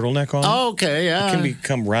turtleneck on. Oh, okay, yeah. It can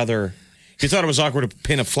become rather... You thought it was awkward to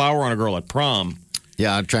pin a flower on a girl at prom.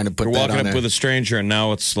 Yeah, I'm trying to put You're that walking on up there. with a stranger, and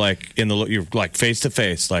now it's like you're like face to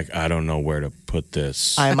face. Like, I don't know where to put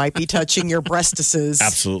this. I might be touching your breastises.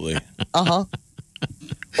 Absolutely.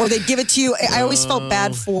 Or they'd give it to you. I always felt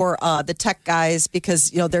bad for the tech guys because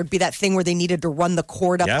there'd be that thing where they needed to run the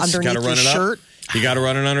cord up underneath your shirt. You got to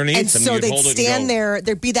run it underneath. And so they'd stand there.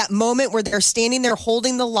 There'd be that moment where they're standing there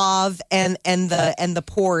holding the lav and the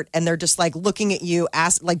port, and they're just like looking at you,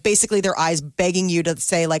 like basically their eyes begging you to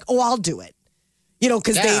say like, "Oh, I'll do it."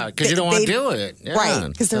 Because you don't want to do it, right?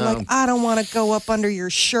 Because they're like, "I don't want to go up under your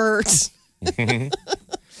shirt."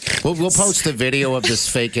 We'll post the video of this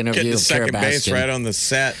fake interview. Get the of second Carol base Baskin. right on the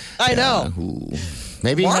set. I know.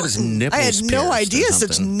 Maybe he had his nipples I had no pierced idea or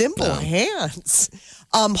such something. nimble hands.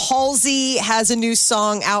 Halsey has a new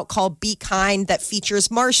song out called "Be Kind" that features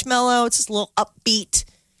Marshmello. It's just a little upbeat,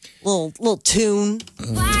 little tune.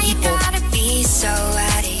 Why you gotta be so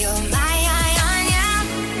out of your mind?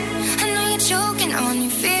 I know you're choking on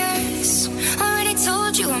your fears. Already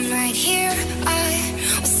told you I'm right here. I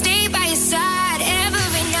will stay by your side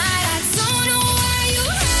every night. I don't know why you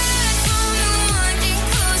hide from the one thing.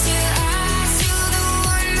 Close your eyes to the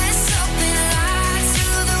one that's open. Lie to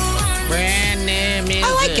the one. Brand new music.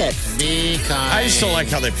 I like it. Be kind. I just don't like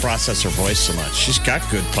how they process her voice so much. She's got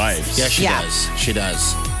good pipes. Yeah, she does. She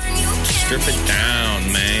does. Strip it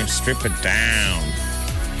down, man. Strip it down.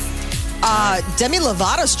 Demi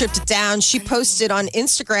Lovato stripped it down. She posted on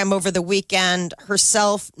Instagram over the weekend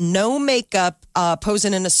herself, no makeup,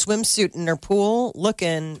 posing in a swimsuit in her pool,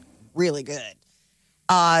 looking really good.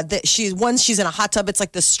 She's in a hot tub. It's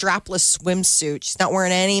like the strapless swimsuit. She's not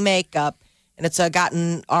wearing any makeup, and it's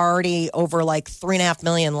gotten already over like 3.5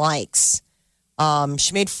 million likes.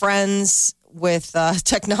 She made friends with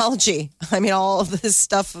technology. I mean, all of this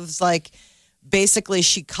stuff was like. Basically,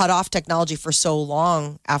 she cut off technology for so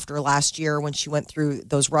long after last year when she went through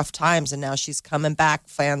those rough times, and now she's coming back.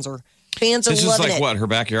 Fans are This is loving like it. what, her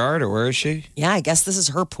backyard, or where is she? Yeah, I guess this is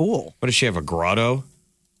her pool. What does she have, a grotto?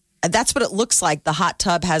 That's what it looks like. The hot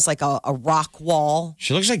tub has like a rock wall.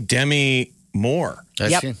 She looks like Demi Moore.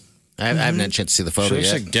 Does Yep. she? I haven't had a chance to see the She photo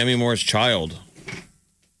looks yet. like Demi Moore's child.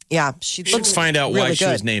 Yeah, she Should looks find out really why she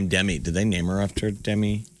good. was named Demi. Did they name her after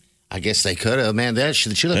Demi? I guess they could have. Man, she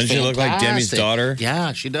looks Doesn't she look like Demi's fantastic. daughter?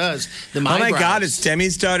 Yeah, she does. Oh my God, it's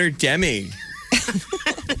Demi's daughter, Demi.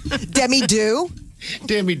 Demi Do.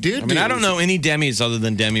 Demi Dude. I mean, I don't know any Demis other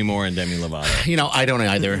than Demi Moore and Demi Lovato. You know, I don't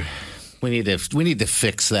either. We need to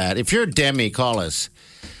fix that. If you're a Demi, call us.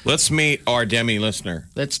 Let's meet our Demi listener.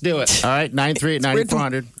 Let's do it. All right,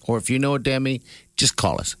 938-9400. Or if you know a Demi, just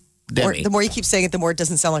call us. Or Demi. the more you keep saying it, the more it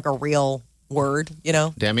doesn't sound like a real word, you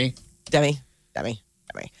know? Demi? Demi.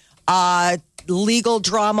 Legal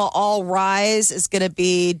drama All Rise is going to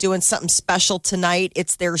be doing something special tonight.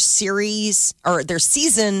 It's their season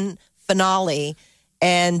finale.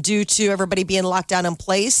 And due to everybody being locked down in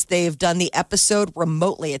place, they've done the episode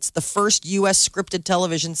remotely. It's the first U.S. scripted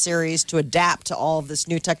television series to adapt to all of this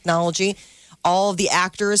new technology. All of the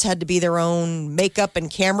actors had to be their own makeup and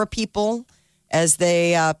camera people as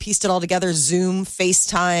they pieced it all together. Zoom,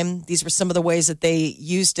 FaceTime. These were some of the ways that they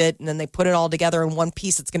used it. And then they put it all together in one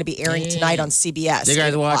piece. It's going to be airing tonight on CBS. You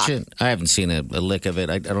guys 8 watch o'clock. it? I haven't seen a lick of it.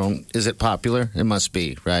 I don't. Is it popular? It must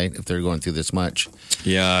be, right? If they're going through this much.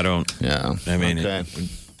 Yeah, I don't. Yeah. I mean, Okay.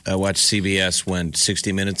 I watch CBS when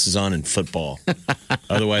 60 Minutes is on and football.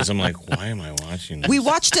 Otherwise, I'm like, why am I watching this? We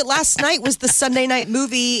watched it last night. Was the Sunday night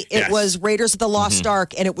movie. It Yes. was Raiders of the Lost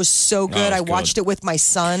Ark, and it was so good. it was I watched good. it with my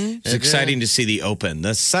son. It's exciting to see the open.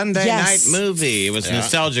 The Sunday Yes. night movie. It was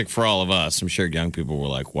nostalgic for all of us. I'm sure young people were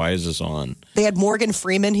like, why is this on? They had Morgan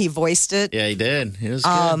Freeman. He voiced it. Yeah, he did. It was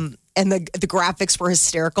good. And the graphics were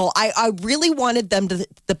hysterical. I really wanted them to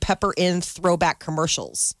pepper in throwback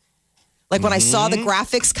commercials. Like when I saw the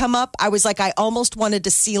graphics come up, I was like, I almost wanted to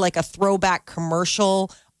see like a throwback commercial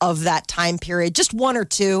of that time period, just one or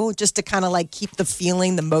two, just to kind of like keep the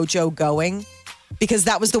feeling, the mojo going, because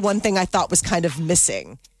that was the one thing I thought was kind of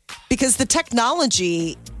missing. Because the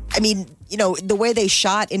technology, I mean, you know, the way they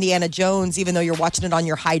shot Indiana Jones, even though you're watching it on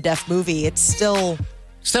your high def movie, it's still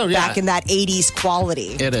back in that 80s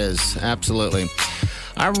quality. It is, absolutely.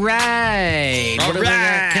 All right. What do we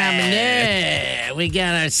got coming in? We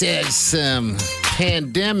got ourselves some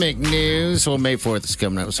pandemic news. Well, May 4th is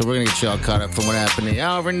coming up, so we're going to get you all caught up from what happened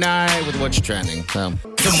overnight with what's trending. The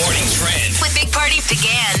morning trend With Big Party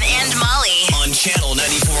began and Molly. on Channel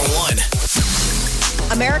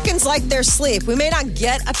 94.1. Americans like their sleep. We may not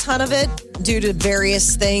get a ton of it due to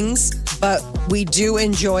various things, but we do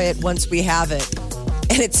enjoy it once we have it.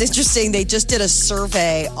 And it's interesting, they just did a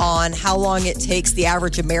survey on how long it takes the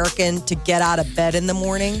average American to get out of bed in the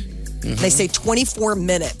morning. They say 24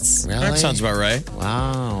 minutes. Really? That sounds about right.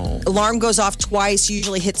 Wow. Alarm goes off twice,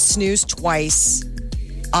 usually hits snooze twice.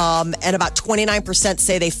 And about 29%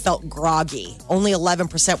 say they felt groggy. Only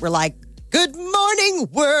 11% were like, good morning,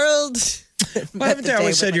 world. Why haven't they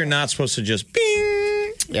always said you're not supposed to just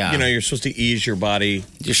bing? Yeah. You know, you're supposed to ease your body.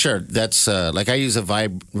 Yeah, sure. That's like I use a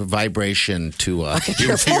vibration to. You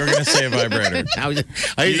were going to say a vibrator. I use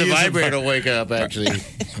a use a vibrator to wake up, actually.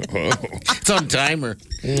 It's on timer.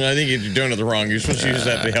 I think you're doing it wrong. You're supposed to use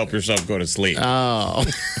that to help yourself go to sleep. Oh.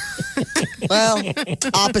 Well,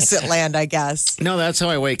 opposite land, I guess. No, that's how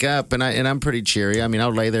I wake up, and I'm pretty cheery. I mean,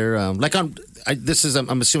 I'll lay there I'm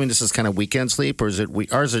assuming this is kind of weekend sleep, or is it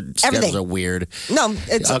ours? Schedules Everything. are weird. No,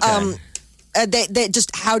 it's Okay. they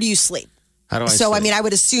just, how do you sleep? How do I? So, I sleep? mean, I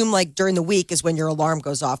would assume like during the week is when your alarm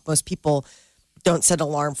goes off. Most people don't set an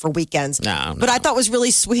alarm for weekends. No. But I thought was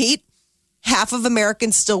really sweet. Half of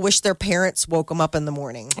Americans still wish their parents woke them up in the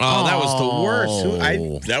morning. Oh, that was the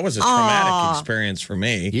worst. That was a traumatic experience for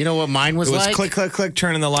me. You know what mine was It was like? click, click, click,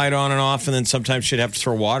 turning the light on and off, and then sometimes she'd have to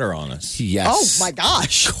throw water on us. Yes. Oh, my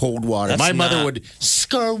gosh. Cold water. That's My mother not- would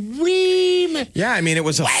scream. Yeah, I mean, it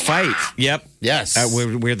was a fight. Yep. Yes.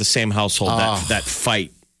 We're the same household, that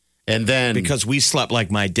fight. And then Because we slept like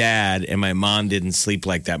my dad, and my mom didn't sleep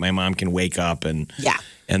like that. My mom can wake up, and Yeah.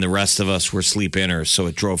 and the rest of us were sleep inners, so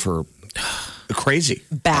it drove her crazy.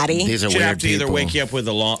 Batty. These are Should weird have to either people. wake you up with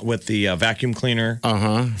the vacuum cleaner.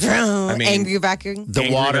 Uh-huh. I mean, Angry vacuum. The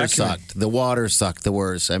Angry water vacuum. sucked. The water sucked the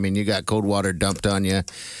worst. I mean, you got cold water dumped on you.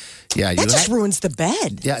 Yeah, That just ruins the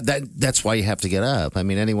bed. Yeah, that's why you have to get up. I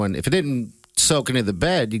mean, if it didn't soak into the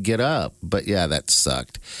bed, you'd get up. But yeah, that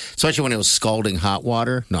sucked. Especially when it was scalding hot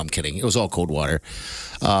water. No, I'm kidding. It was all cold water.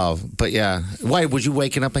 But yeah, why was you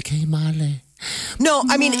waking up like, hey, Molly? No,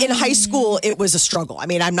 I mean, in high school, it was a struggle. I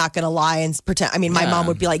mean, I'm not going to lie and pretend. I mean, my mom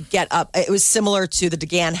would be like, get up. It was similar to the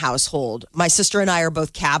DeGan household. My sister and I are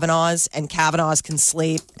both Kavanaughs, and Kavanaughs can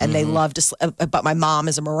sleep, and they love to sleep. But my mom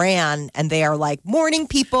is a Moran, and they are like morning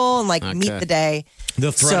people and like meet the day.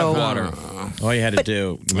 the threat of water. All you had to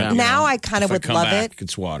do. Now I kind of would love it.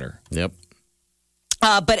 It's water. Yep.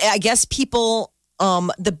 But I guess people,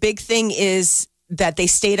 the big thing is that they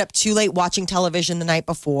stayed up too late watching television the night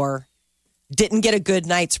before. Didn't get a good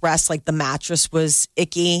night's rest, like the mattress was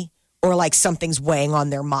icky or like something's weighing on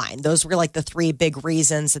their mind. Those were like the three big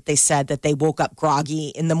reasons that they said that they woke up groggy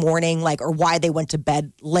in the morning, like, or why they went to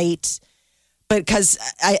bed late. But because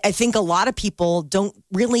I think a lot of people don't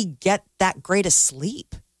really get that great of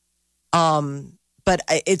sleep. But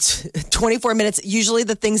it's 24 minutes. Usually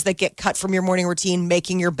the things that get cut from your morning routine,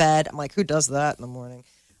 making your bed. I'm like, who does that in the morning?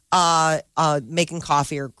 Making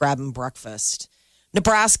coffee or grabbing breakfast.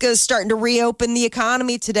 Nebraska is starting to reopen the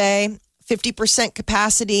economy today. 50%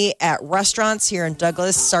 capacity at restaurants here in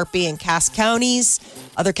Douglas, Sarpy, and Cass counties.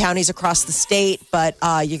 Other counties across the state. But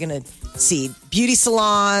you're going to see beauty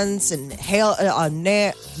salons and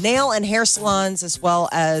nail and hair salons, as well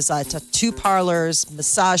as tattoo parlors,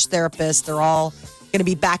 massage therapists. They're all going to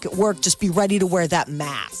be back at work. Just be ready to wear that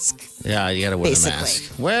mask. Yeah, you got to wear Basically. the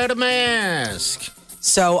mask. Wear the mask.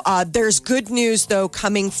 So there's good news, though,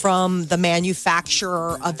 coming from the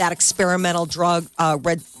manufacturer of that experimental drug,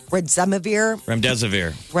 Remdesivir.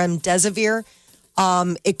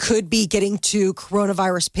 It could be getting to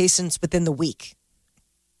coronavirus patients within the week.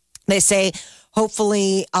 They say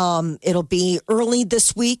hopefully it'll be early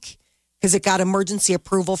this week because it got emergency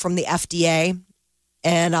approval from the FDA.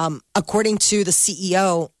 And according to the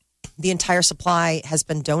CEO, the entire supply has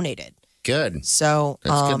been donated. Good. So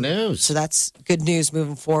that's good news. So that's good news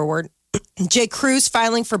moving forward. J. Crew's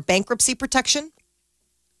filing for bankruptcy protection.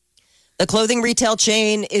 The clothing retail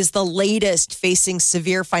chain is the latest facing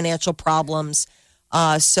severe financial problems.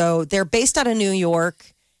 So they're based out of New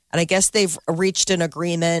York, and I guess they've reached an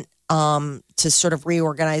agreement to sort of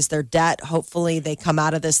reorganize their debt. Hopefully they come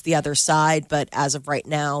out of this the other side. But as of right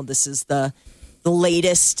now, this is the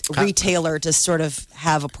latest retailer to sort of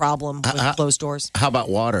have a problem with closed doors. How about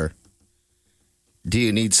water? Do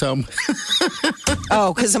you need some?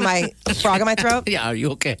 Oh, because of my frog in my throat? Yeah, are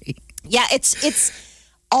you okay? Yeah, it's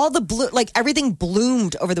all the blue, like everything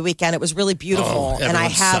bloomed over the weekend. It was really beautiful. Oh, and I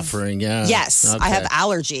everyone's have suffering, yeah. Yes, Okay. I have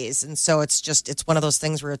allergies. And so it's one of those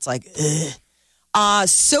things where it's like, ugh.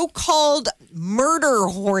 So-called murder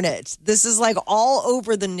hornet. This is like all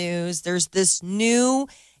over the news. There's this new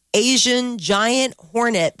Asian giant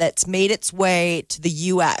hornet that's made its way to the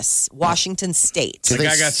U.S., Washington State. The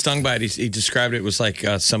guy got stung by it. He described it was like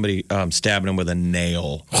somebody stabbing him with a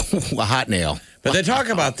nail. A hot nail. But they talk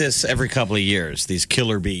about this every couple of years, these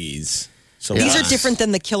killer bees. So These are different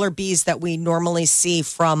than the killer bees that we normally see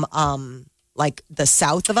from like the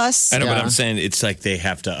south of us. I know, but I'm saying it's like they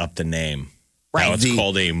have to up the name. Right. Now it's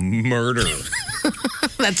called a murder.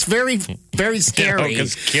 That's very, very scary.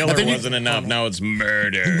 Because killer wasn't enough. Now it's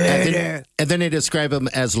murder. And then they describe them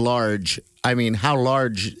as large. I mean, how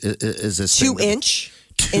large is this? 2-inch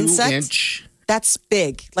 2 insect? inch? That's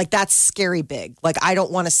big. Like, that's scary big. Like, I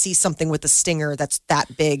don't want to see something with a stinger that's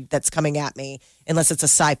that big that's coming at me unless it's a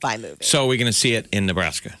sci-fi movie. So are we going to see it in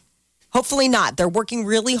Nebraska? Hopefully not. They're working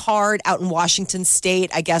really hard out in Washington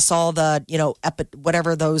State. I guess all the,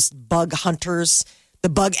 whatever those bug hunters, the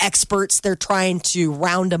bug experts, they're trying to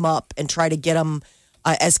round them up and try to get them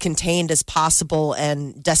as contained as possible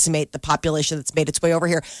and decimate the population that's made its way over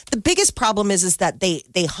here. The biggest problem is that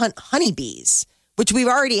they hunt honeybees, which we've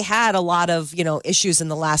already had a lot of, issues in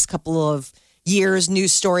the last couple of years,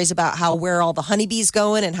 news stories about where all the honeybees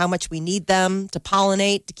going and how much we need them to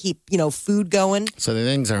pollinate to keep, food going. So the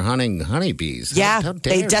things are hunting honeybees. Yeah, How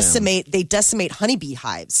dare they them? decimate honeybee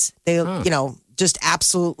hives. They, just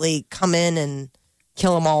absolutely come in and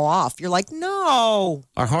kill them all off. You're like, no.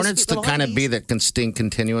 Are hornets the little kind of honeybees. bee that can sting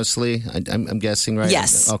continuously? I'm guessing, right?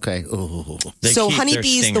 Yes. Okay. Ooh. So keep their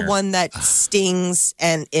honeybee's the stinger. one that stings,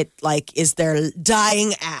 and it is their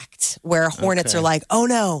dying act. Where hornets are like, oh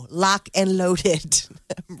no, lock and loaded,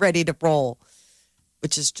 ready to roll,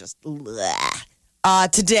 which is just.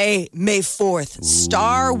 Bleh. Today, May 4th,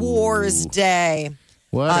 Star Wars Day.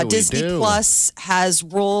 What do Disney we do? Plus has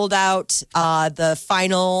rolled out the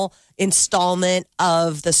final installment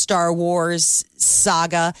of the Star Wars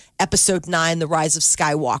saga, Episode 9, The Rise of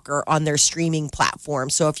Skywalker, on their streaming platform.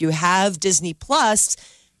 So if you have Disney Plus,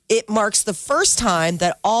 it marks the first time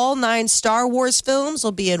that all 9 Star Wars films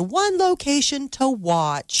will be in one location to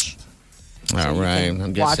watch. All right. I'm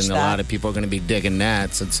watch guessing a that. lot of people are going to be digging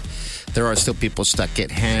that since there are still people stuck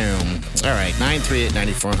at home. All right.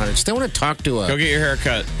 938-9400. Still want to talk to Go get your hair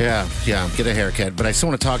cut. Yeah, get a haircut. But I still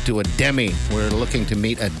want to talk to a Demi. We're looking to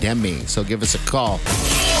meet a Demi. So give us a call.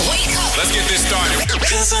 Wake up Let's get this started.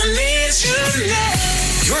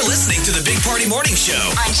 You're listening to the Big Party Morning Show.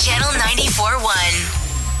 on Channel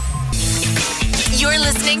 94.1. You're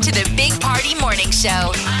listening to the Big Party Morning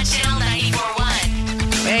Show on Channel 94.1.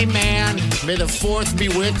 Hey, man. May the 4th be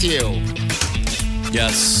with you.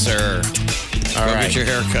 Yes, sir. All Go right. get your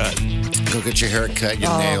hair cut. Go get your hair cut,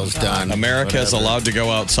 your nails done. America is whatever. allowed to go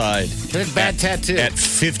outside Bad tattoo. at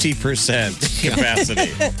 50%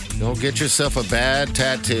 capacity. Go get yourself a bad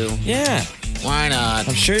tattoo. Yeah. Why not?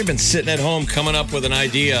 I'm sure you've been sitting at home coming up with an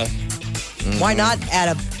idea. Why not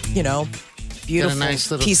add a, beautiful nice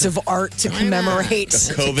little piece of art to commemorate?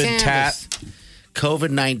 COVID tat.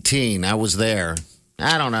 COVID-19. I was there.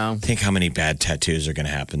 I don't know. Think how many bad tattoos are going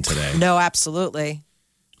to happen today. No, absolutely.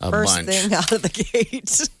 A First bunch. thing out of the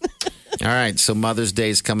gate. All right, so Mother's Day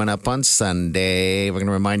is coming up on Sunday. We're going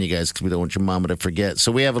to remind you guys because we don't want your mama to forget.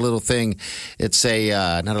 So we have a little thing. It's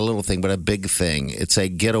a, not a little thing, but a big thing. It's a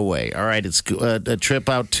getaway. All right, it's a trip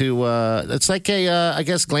out to, it's like a, I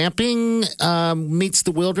guess, glamping meets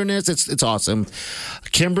the wilderness. It's awesome.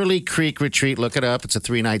 Kimberly Creek Retreat, look it up. It's a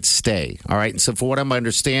 3-night stay. All right, and so for what I'm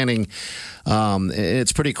understanding,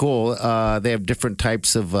 it's pretty cool. They have different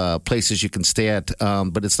types of places you can stay at,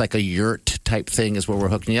 but it's like a yurt type thing is what we're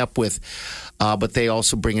hooking you up with. But they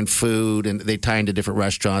also bring in food and they tie into different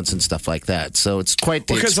restaurants and stuff like that. So it's quite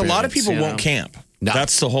the Because a lot of experience, people you won't know? camp. No.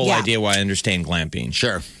 That's the whole Yeah. idea why I understand glamping.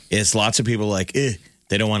 Sure. Is lots of people like, they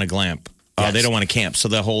don't want to glamp. Yes. They don't want to camp. So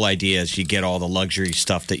the whole idea is you get all the luxury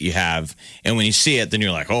stuff that you have. And when you see it, then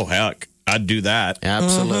you're like, oh, heck, I'd do that.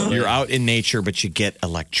 Absolutely. You're out in nature, but you get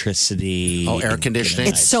electricity. Oh, air and conditioning.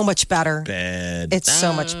 It's so much better. bed. It's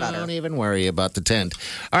so much better. Don't even worry about the tent.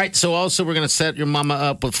 All right, so also we're going to set your mama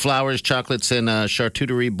up with flowers, chocolates, and a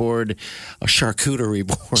charcuterie board. A charcuterie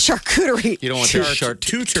board. Charcuterie. You don't want the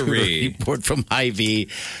Charcuterie. charcuterie board from Hy-Vee,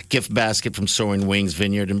 gift basket from Soaring Wings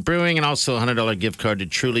Vineyard and Brewing, and also a $100 gift card to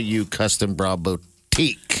Truly You Custom Bra Boutique.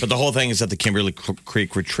 But the whole thing is at the Kimberly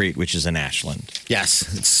Creek Retreat, which is in Ashland.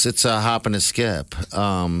 Yes, it's a hop and a skip.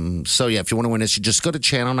 So, yeah, if you want to win this, you just go to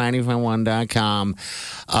channel951.com.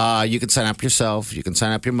 You can sign up yourself. You can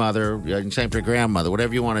sign up your mother. You can sign up your grandmother,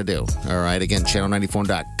 whatever you want to do. All right, again,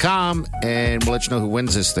 channel94.com, and we'll let you know who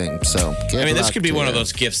wins this thing. So, I mean, this could be one of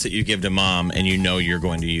those gifts that you give to mom and you know you're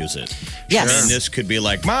going to use it. Yes. I mean, this could be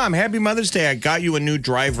like, Mom, happy Mother's Day. I got you a new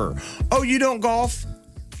driver. Oh, you don't golf?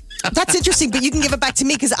 That's interesting, but you can give it back to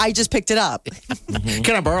me because I just picked it up.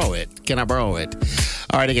 Can I borrow it?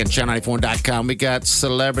 All right, again, channel94.com. We got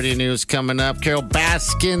celebrity news coming up. Carol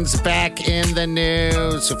Baskin's back in the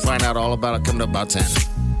news. So find out all about it coming up about 10.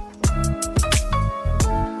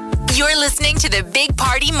 You're listening to the Big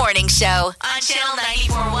Party Morning Show on Channel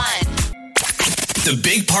 94.1. The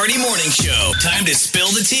Big Party Morning Show. Time to spill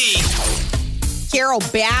the tea. Carol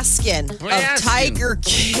Baskin of Tiger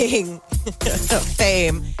King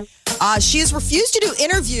fame. She has refused to do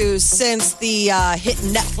interviews since the hit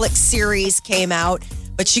Netflix series came out,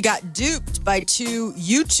 but she got duped by 2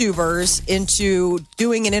 YouTubers into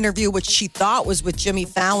doing an interview which she thought was with Jimmy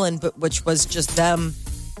Fallon, but which was just them,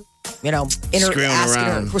 Screwing asking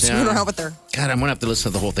around. her, screwing Yeah. around with her. God, I'm going to have to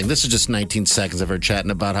listen to the whole thing. This is just 19 seconds of her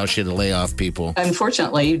chatting about how she had to lay off people.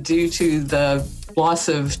 Unfortunately, due to the loss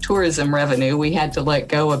of tourism revenue, we had to let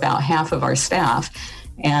go about half of our staff.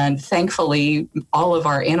 And thankfully, all of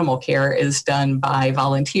our animal care is done by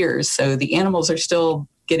volunteers. So the animals are still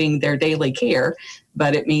getting their daily care,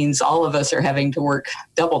 but it means all of us are having to work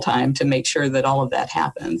double time to make sure that all of that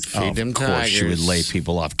happens. Feed them Of course, she would tigers. lay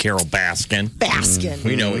people off. Carol Baskin. Baskin.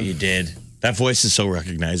 We know what you did. That voice is so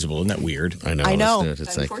recognizable. Isn't that weird? I know. I know. It's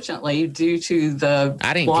like, Unfortunately, due to the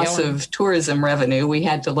I didn't loss kill him. of tourism revenue, we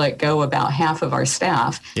had to let go about half of our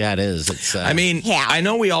staff. yeah, it is. It's. I mean, Yeah. I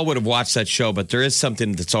know we all would have watched that show, but there is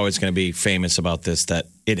something that's always going to be famous about this, that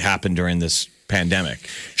it happened during this pandemic.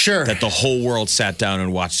 sure. That the whole world sat down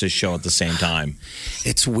and watched this show at the same time.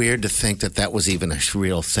 It's weird to think that that was even a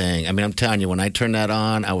real thing. I mean, I'm telling you, when I turned that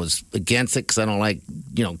on, I was against it because I don't like,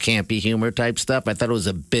 campy humor type stuff. I thought it was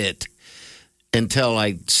a bit. until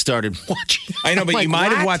I started watching. I know, but I'm you like, might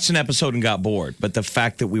have what? watched an episode and got bored. But the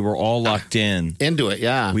fact that we were all locked in, Into it,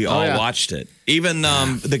 yeah. we Oh, all yeah. watched it. Even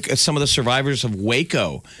some of the survivors of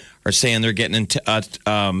Waco are saying they're getting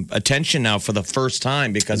attention now for the first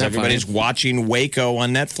time because Isn't that everybody's funny? watching Waco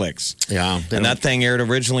on Netflix. Yeah. And that thing aired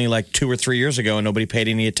originally like 2 or 3 years ago, and nobody paid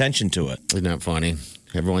any attention to it. Isn't that funny?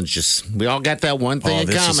 Everyone's we all got that one thing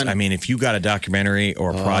in common. I mean, if you got a documentary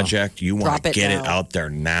or a project, you want Drop to it get it now. out there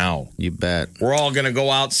now. You bet. We're all going to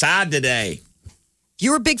go outside today.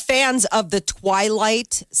 You were big fans of the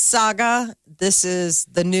Twilight saga. This is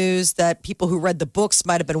the news that people who read the books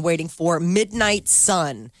might have been waiting for. Midnight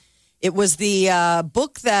Sun. It was the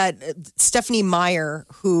book that Stephanie Meyer,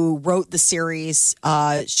 who wrote the series,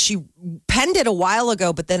 she penned it a while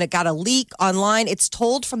ago, but then it got a leak online. It's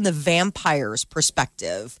told from the vampire's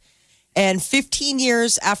perspective. And 15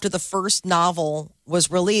 years after the first novel was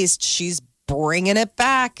released, she's bringing it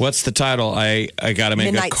back. What's the title? I got to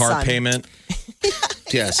make Midnight a car Sun. payment.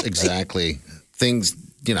 Yes, exactly. Things,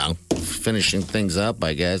 finishing things up,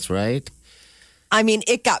 I guess, right? I mean,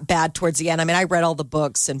 it got bad towards the end. I mean, I read all the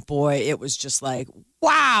books, and boy, it was just like,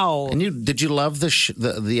 wow. And did you love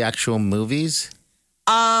the actual movies?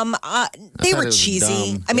 They thought were it was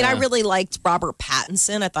cheesy. dumb. I mean, I Yeah. really liked Robert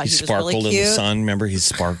Pattinson. I thought He he was sparkled really in cute. the sun. Remember, he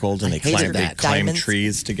sparkled and they hated climbed, that. Diamonds.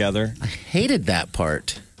 trees together. I hated that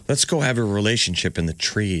part. Let's go have a relationship in the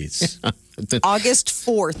trees. August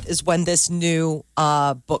 4th is when this new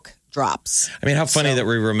book drops. I mean, how funny that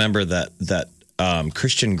we remember that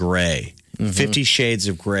Christian Grey, 50 Shades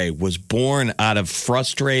of Grey, was born out of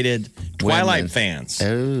frustrated Twilight Women. fans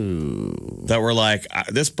Oh. that were like,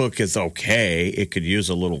 this book is okay. It could use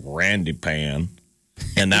a little Randy Pan.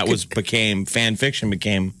 And that fan fiction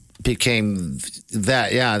became Became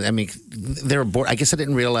that, yeah. I mean, they were bored. I guess I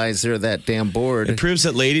didn't realize they were that damn bored. It proves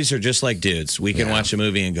that ladies are just like dudes. We can watch a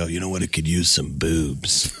movie and go, you know what? It could use some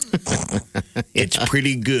boobs. It's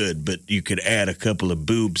pretty good, but you could add a couple of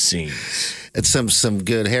boob scenes. It's some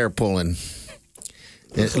good hair pulling.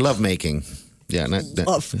 Love making. Yeah, not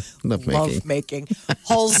love making.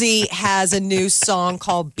 Halsey has a new song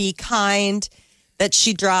called Be Kind that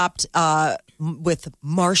she dropped with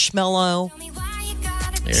Marshmello.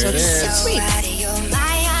 There it is. So sweet. I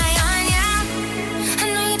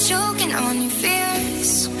know you're choking on your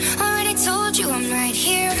fears. Already told you I'm right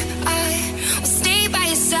here. I will stay by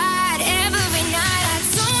your side every night. I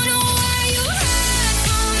don't know why you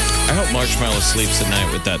hide from I hope Marshmallow sleeps at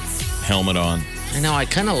night with that helmet on. I know. I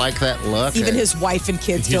kind of like that look. Even his wife and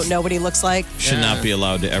kids don't know what he looks like. Should not be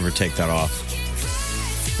allowed to ever take that off.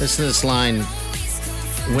 Listen to this line.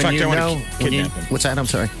 When fact, you I wanna know, kidnap him. What's that? I'm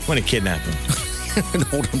sorry. I want to kidnap him. And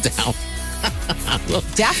hold him down.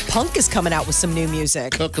 Daft Punk is coming out with some new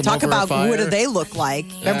music. Cook 'em Talk over a about fire. what do they look like?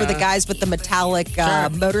 Remember the guys with the metallic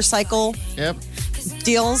motorcycle Yep.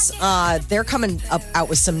 deals? They're coming out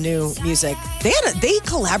with some new music. They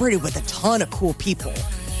collaborated with a ton of cool people.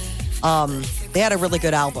 They had a really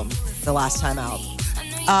good album the last time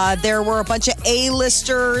out. There were a bunch of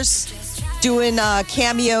A-listers doing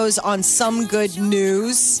cameos on Some Good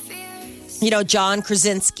News. You know, John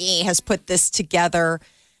Krasinski has put this together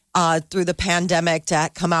through the pandemic to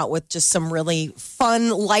come out with just some really fun,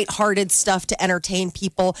 lighthearted stuff to entertain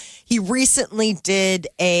people. He recently did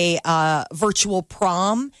a virtual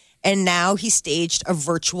prom, and now he staged a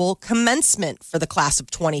virtual commencement for the class of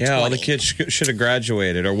 2020. Yeah, all the kids should have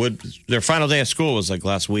graduated, or their final day of school was like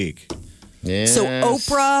last week. Yes. So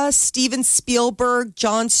Oprah, Steven Spielberg,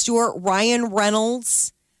 Jon Stewart, Ryan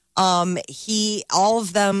Reynolds, all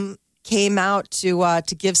of them came out to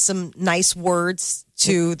give some nice words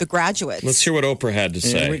to the graduates. Let's hear what Oprah had to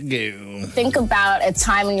There we say. go. Think about a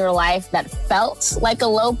time in your life that felt like a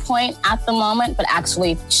low point at the moment, but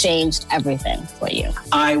actually changed everything for you.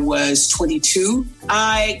 I was 22.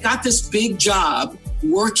 I got this big job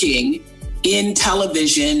working in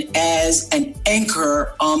television as an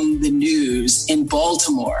anchor on the news in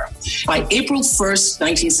Baltimore. By April 1st,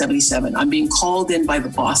 1977, I'm being called in by the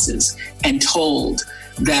bosses and told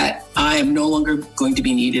that I am no longer going to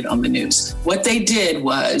be needed on the news. What they did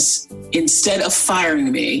was, instead of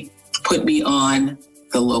firing me, put me on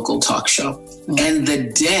the local talk show. And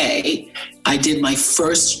the day I did my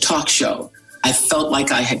first talk show, I felt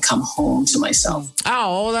like I had come home to myself.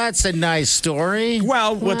 Oh, that's a nice story.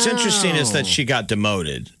 Well, what's interesting is that she got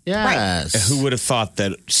demoted. Yes. Who would have thought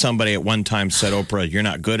that somebody at one time said, Oprah, you're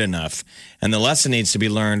not good enough? And the lesson needs to be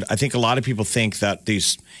learned. I think a lot of people think that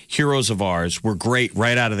these heroes of ours were great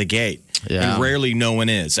right out of the gate. Yeah. And rarely no one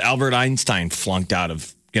is. Albert Einstein flunked out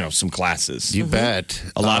of some classes. You bet.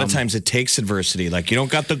 A lot of times it takes adversity. Like, you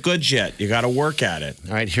don't got the goods yet. You got to work at it.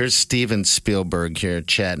 All right, here's Steven Spielberg here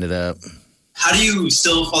chatting it up. How do you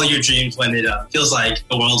still follow your dreams when it feels like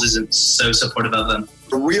the world isn't so supportive of them?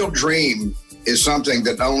 A real dream is something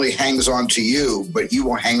that not only hangs on to you, but you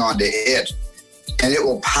will hang on to it. And it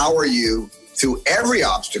will power you through every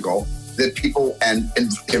obstacle that people and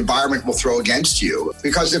environment will throw against you.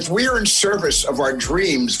 Because if we are in service of our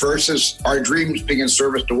dreams versus our dreams being in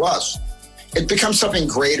service to us, it becomes something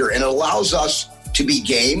greater, and it allows us to be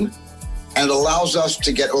game, and it allows us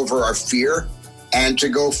to get over our fear and to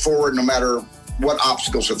go forward no matter what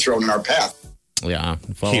obstacles are thrown in our path. Yeah,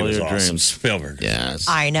 follow He was your awesome. dreams. Spielberg. Yes.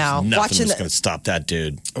 I know. Nothing Watching was the going to stop that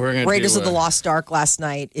dude. We're gonna Raiders do, of the Lost Ark last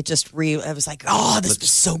night, it just I was like, oh, this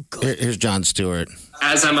was so good. Here's Jon Stewart.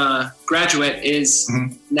 As I'm a graduate, is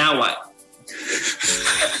now what?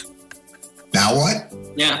 Now what?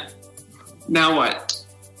 Yeah. Now what?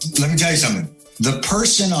 Let me tell you something. The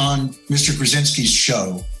person on Mr. Krasinski's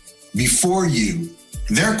show before you,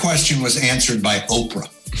 their question was answered by Oprah.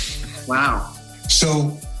 Wow.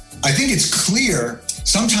 So I think it's clear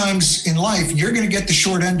sometimes in life, you're going to get the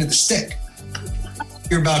short end of the stick.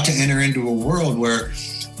 You're about to enter into a world where,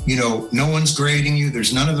 no one's grading you.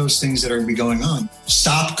 There's none of those things that are going to be going on.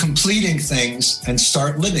 Stop completing things and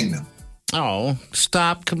start living them. Oh,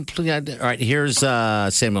 stop complete. All right, here's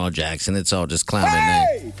Samuel L. Jackson. It's all just clowning.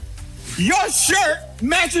 Hey, your shirt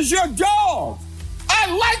matches your dog.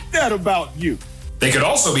 I like that about you. They could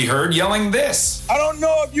also be heard yelling this. I don't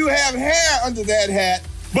know if you have hair under that hat,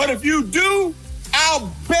 but if you do,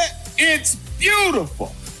 I'll bet it's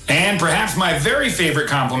beautiful. And perhaps my very favorite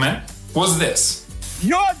compliment was this.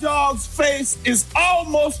 Your dog's face is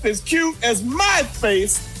almost as cute as my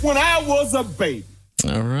face when I was a baby.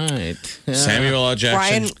 All right. Yeah. Samuel L.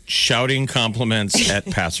 Jackson Ryan- shouting compliments at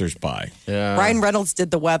passersby. Yeah. Ryan Reynolds did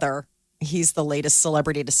the weather. He's the latest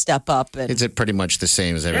celebrity to step up. And Is it pretty much the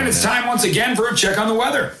same as everyone And it's else? time once again for a check on the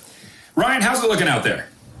weather. Ryan, how's it looking out there?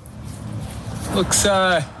 Looks,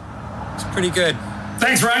 it's pretty good.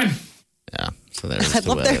 Thanks, Ryan. Yeah. So there's I the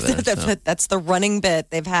love weather there. So. that's the running bit.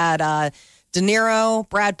 They've had De Niro,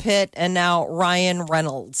 Brad Pitt, and now Ryan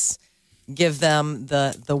Reynolds give them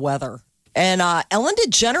the weather. And Ellen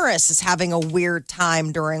DeGeneres is having a weird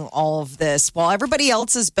time during all of this. While everybody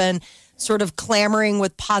else has been sort of clamoring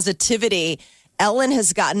with positivity, Ellen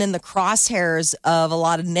has gotten in the crosshairs of a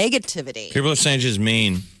lot of negativity. People are saying she's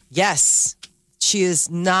mean. Yes, she is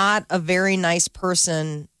not a very nice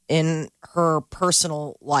person in her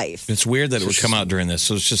personal life. It's weird that it would come out during this.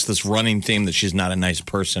 So it's just this running theme that she's not a nice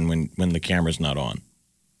person when the camera's not on.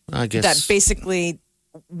 I guess. That basically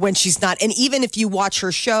when she's not, and even if you watch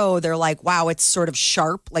her show, they're like, wow, it's sort of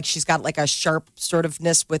sharp. Like she's got like a sharp sort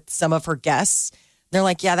ofness with some of her guests. They're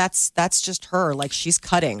like, yeah, that's just her. Like she's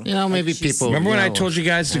cutting. Maybe like, people. Remember when I told you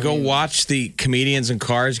guys to go watch the comedians in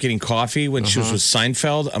cars getting coffee when she was with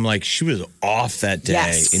Seinfeld? I'm like, she was off that day.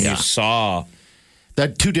 Yes. And Yeah. you saw. They're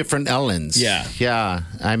two different Ellens. Yeah. Yeah.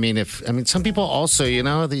 I mean, some people also,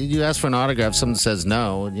 you ask for an autograph, someone says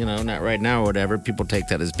no, not right now or whatever. People take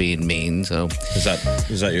that as being mean. So Is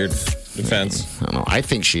that your defense? I don't know. I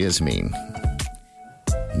think she is mean.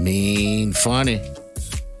 Mean, funny.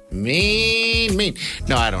 Mean.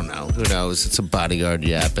 No, I don't know. Who knows? It's a bodyguard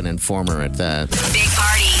yap, an informer at that. Big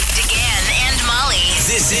Party, DeGan and Molly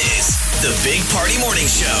This is the Big Party Morning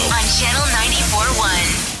Show. on Channel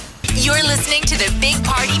 94.1. You're listening to the Big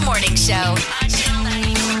Party Morning Show on Channel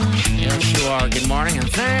 94.1. Yes, you are. Good morning and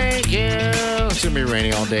thank you. It's going to be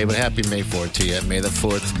rainy all day, but happy May 4th to you. May the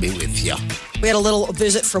 4th be with you. We had a little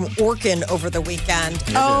visit from Orkin over the weekend.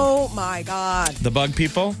 Oh my God. The bug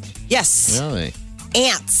people? Yes. Really?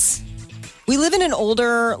 Ants. We live in an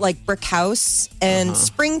older like brick house, and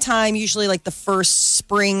springtime, usually like the first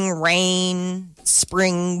spring rain,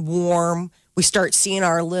 spring warm, we start seeing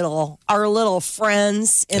our little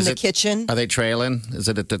friends in the kitchen. Are they trailing? Is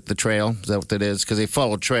it at the trail? Is that what it is? Because they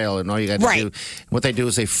follow trail, and all you got to do, what they do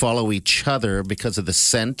is they follow each other because of the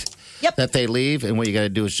scent that they leave, and what you got to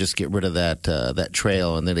do is just get rid of that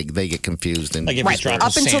trail, and then they get confused. And Like if you drop a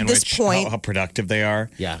Up until this sandwich, point- how productive they are.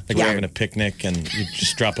 Yeah. Like you're having a picnic and you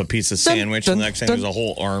just drop a piece of sandwich, and the next thing there's a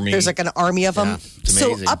whole army. There's like an army of them. Yeah, it's So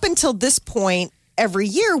amazing. up until this point, every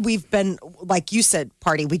year we've been, like you said,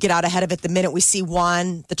 Party, we get out ahead of it. The minute we see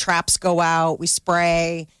one, the traps go out, we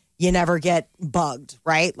spray, you never get bugged,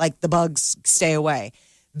 right? Like the bugs stay away.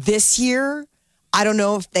 This year, I don't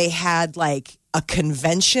know if they had like a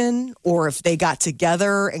convention or if they got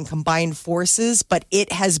together and combined forces, but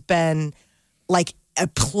it has been like a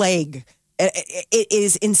plague. It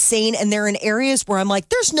is insane. And they're in areas where I'm like,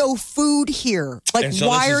 there's no food here. Like, And so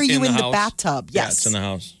why this is are you in the house? bathtub? Yeah, Yes. it's in the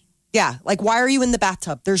house. Yeah, like why are you in the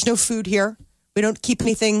bathtub? There's no food here. We don't keep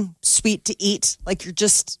anything sweet to eat. Like you're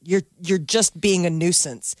just being a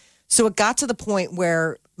nuisance. So it got to the point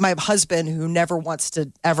where my husband, who never wants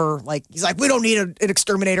to ever, like, he's like, we don't need an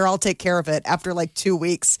exterminator. I'll take care of it. After like 2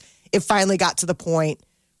 weeks, it finally got to the point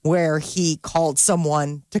where he called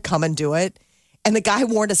someone to come and do it. And the guy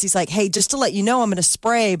warned us, he's like, hey, just to let you know, I'm going to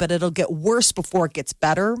spray, but it'll get worse before it gets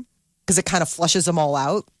better because it kind of flushes them all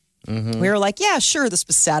out. We were like, yeah, sure. This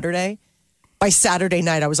was Saturday. By Saturday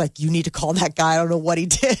night, I was like, you need to call that guy. I don't know what he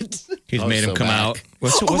did. He's made him come out.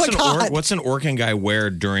 What's an Orkin guy wear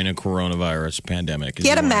during a coronavirus pandemic? He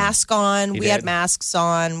had a mask on. We had masks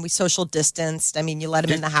on. We social distanced. I mean, you let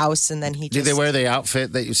him in the house, and then he just... Did they wear the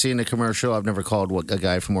outfit that you see in the commercial? I've never called a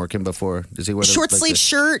guy from Orkin before. Does he wear the short sleeve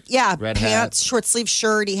shirt? Yeah, red pants, short sleeve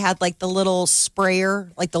shirt. He had like the little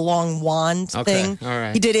sprayer, like the long wand thing. All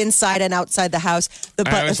right. He did inside and outside the house.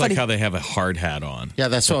 I always like how they have a hard hat on. Yeah,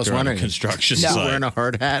 that's what I was wondering. Construction Is site. he wearing a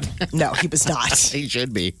hard hat? No, he was not. He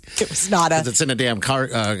should be. It was not a... It's in a damn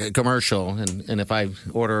commercial, and if I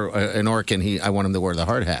order an Orkin, I want him to wear the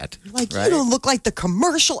hard hat. Like, right? you don't look like the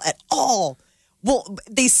commercial at all. Well,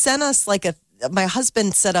 they sent us my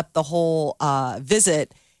husband set up the whole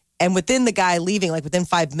visit, and within the guy leaving, like within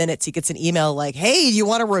 5 minutes, he gets an email like, hey, you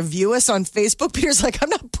want to review us on Facebook? Peter's like, I'm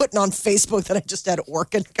not putting on Facebook that I just had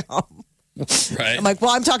Orkin come. Right. I'm like,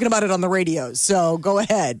 well, I'm talking about it on the radio, so go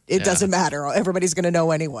ahead. It doesn't matter. Everybody's going to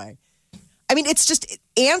know anyway. I mean, it's just,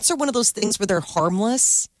 ants are one of those things where they're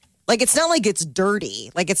harmless. Like, it's not like it's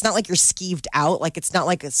dirty. Like, it's not like you're skeeved out. Like, it's not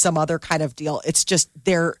like some other kind of deal. It's just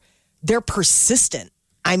they're persistent.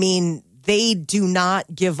 I mean, they do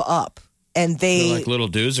not give up. And they're like little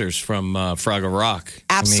doozers from Fraggle Rock.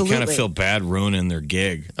 Absolutely. I mean, you kind of feel bad ruining their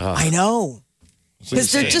gig. I know.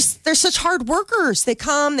 Because they're such hard workers. They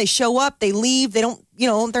come, they show up, they leave. They don't,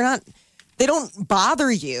 they don't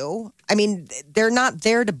bother you. I mean, they're not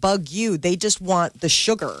there to bug you. They just want the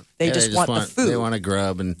sugar. They just want the food. They want to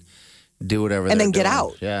grub and do whatever and then doing. get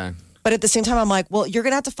out. Yeah. But at the same time, I'm like, well, you're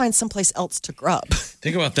going to have to find someplace else to grub.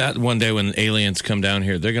 Think about that one day when aliens come down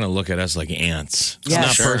here. They're going to look at us like ants. It's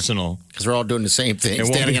not personal. Because we're all doing the same thing. It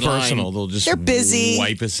won't be personal. They'll just They're busy.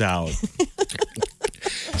 Wipe us out.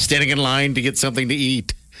 Standing in line to get something to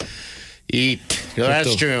eat. The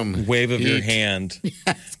restroom. Wave of your hand.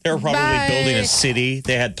 They were probably building a city.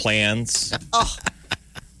 They had plans.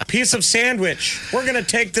 Piece of sandwich. We're going to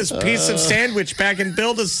take this piece of sandwich back and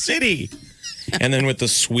build a city. And then with the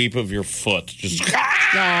sweep of your foot, just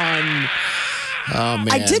gone. Oh, man.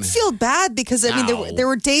 I did feel bad because, I mean, there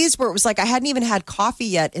were days where it was like I hadn't even had coffee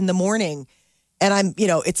yet in the morning. And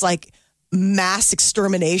it's like mass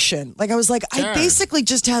extermination. Like, I was like, I basically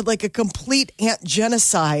just had like a complete ant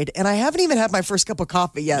genocide. And I haven't even had my first cup of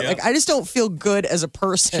coffee yet. Like, I just don't feel good as a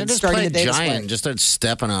person starting the day this way. Just start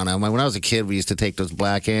stepping on them. When I was a kid, we used to take those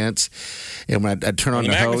black ants. And when I'd turn on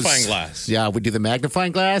the hose. magnifying glass. Yeah, we do the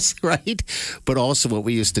magnifying glass, right? But also what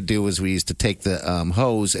we used to do is we used to take the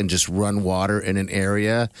hose and just run water in an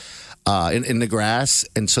area in the grass.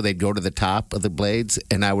 And so they'd go to the top of the blades.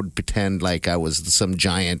 And I would pretend like I was some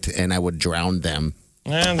giant and I would drown them.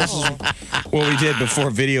 And this is what we did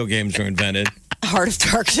before video games were invented. Heart of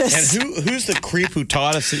Darkness. And who's the creep who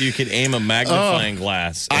taught us that you could aim a magnifying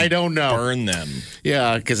glass and I don't know. burn them?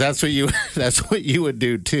 Yeah, because that's what you would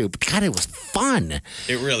do too. But God, it was fun.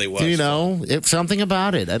 It really was. It's something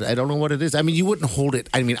about it. I don't know what it is. I mean, you wouldn't hold it.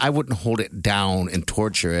 I mean, I wouldn't hold it down and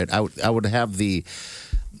torture it. I would have the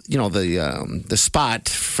spot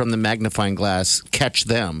from the magnifying glass catch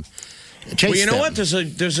them. Well, you know what? There's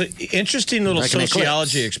an interesting little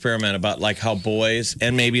sociology experiment about like how boys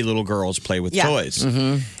and maybe little girls play with toys.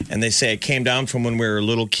 Mm-hmm. And they say it came down from when we were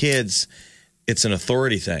little kids. It's an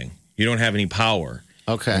authority thing. You don't have any power.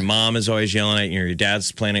 Okay. And mom is always yelling at you. Your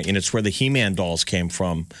dad's playing it. And it's where the He-Man dolls came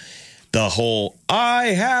from. The whole, I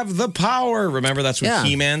have the power. Remember, that's what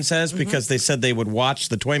He-Man says? Because they said they would watch,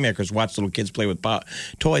 the toy makers watch little kids play with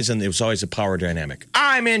toys. And it was always a power dynamic.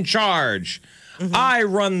 I'm in charge. Mm-hmm. I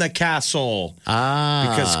run the castle.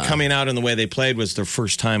 Because coming out in the way they played was their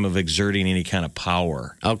first time of exerting any kind of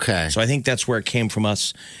power. Okay. So I think that's where it came from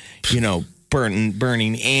us,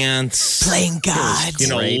 burning ants. Playing God.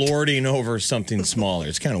 Lording over something smaller.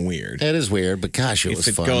 It's kind of weird. It is weird, but gosh, it was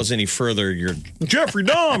fun. If it goes any further, you're Jeffrey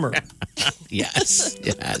Dahmer. Yes.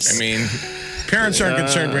 I mean, parents aren't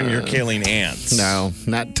concerned when you're killing ants. No,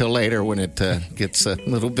 not until later when it gets a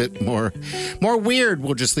little bit more weird.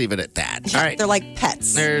 We'll just leave it at that. All right. They're like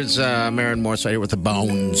pets. There's Maren Morse right here with the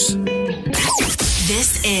bones.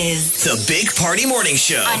 This is the Big Party Morning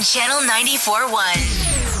Show on Channel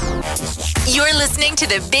 94.1. You're listening to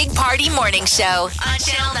the Big Party Morning Show on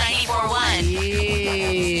Channel 94.1.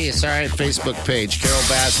 Yes. All right, Facebook page. Carol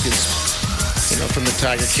Baskins, from the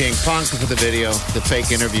Tiger King. Punk for the video, the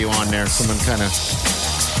fake interview on there. Someone kind of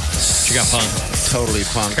She got punked. Totally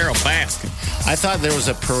punked. Carol Baskin. I thought there was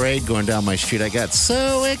a parade going down my street. I got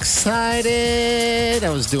so excited. I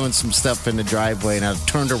was doing some stuff in the driveway, and I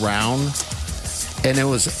turned around, and it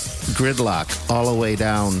was gridlock all the way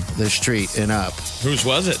down the street and up. Whose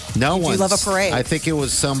was it? No one. You love a parade. I think it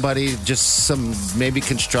was somebody, just some maybe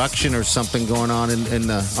construction or something going on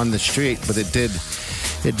on the street. But it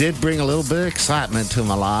did bring a little bit of excitement to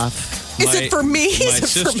my life. Is it for me? My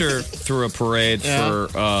sister threw a parade for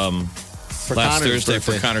last Connor's Thursday birthday.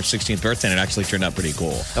 for Connor's 16th birthday, and it actually turned out pretty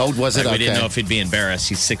cool. Oh, was it? We Okay. didn't know if he'd be embarrassed.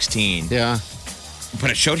 He's 16. Yeah.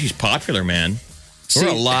 But it showed he's popular, man. There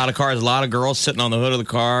were a lot of cars, a lot of girls sitting on the hood of the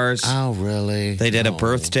cars. Oh, really? They did a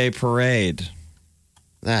birthday parade.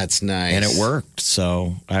 That's nice. And it worked.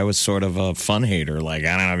 So I was sort of a fun hater. Like,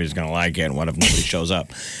 I don't know if he's going to like it. And what if nobody shows up?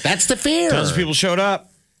 That's the fear. Tons of people showed up.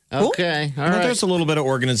 Okay. All right. There's a little bit of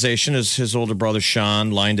organization. His older brother,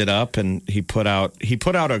 Sean, lined it up. And he put out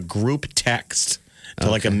a group text to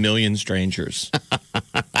like 1 million strangers.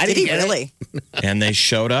 Did he really? And they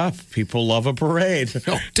showed up. People love a parade.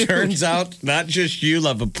 Turns out not just you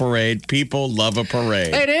love a parade. People love a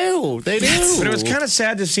parade. They do. They do. But it was kind of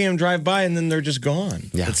sad to see them drive by and then they're just gone.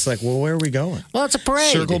 Yeah. It's like, well, where are we going? Well, it's a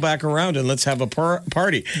parade. Circle back around and let's have a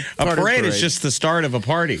party. A parade is just the start of a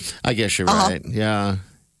party. I guess you're right. Yeah.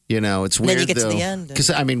 You know, it's Then weird you get to though. the end. Because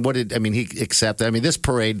he accepted. I mean, this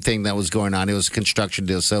parade thing that was going on, it was a construction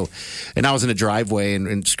deal. So, and I was in a driveway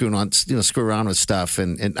and screwing around with stuff,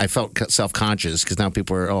 and I felt self conscious because now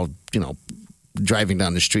people are all driving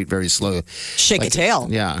down the street very slow, Shake a tail.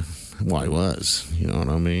 Yeah, well, I was. You know what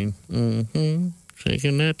I mean? Mm-hmm.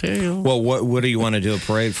 Shaking that tail. Well, what do you want to do a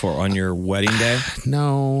parade for on your wedding day?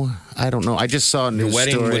 No, I don't know. I just saw a news Your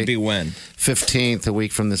wedding story. would be when? 15th, a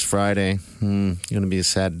week from this Friday. Going to be a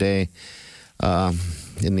sad day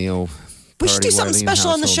in the old We should do something party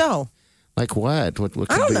special on the household. show. Like what? What I could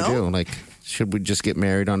don't we know. do? Like, should we just get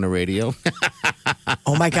married on the radio?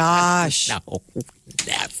 Oh my gosh. No,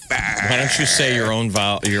 never. Why don't you say your own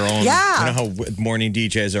Yeah. You know how morning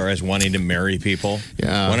DJs are as wanting to marry people?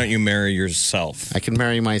 Yeah. Why don't you marry yourself? I can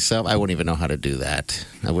marry myself. I wouldn't even know how to do that.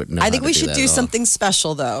 I wouldn't know. I think how to we should that do at all. something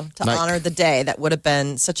special, though, to Like- honor the day that would have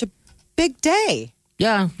been such a big day.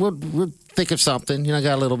 Yeah, we'll think of something. You know,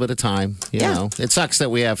 got a little bit of time. You know, it sucks that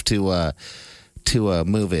we have to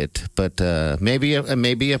move it, but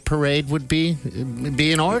maybe a parade would be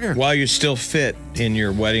in order. While you still fit in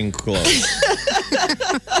your wedding clothes.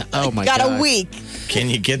 Oh my Got God. a week. Can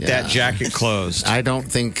you get that jacket closed? I don't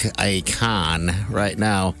think I can right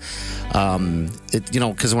now.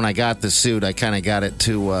 Because when I got the suit, I kind of got it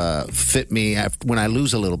to fit me when I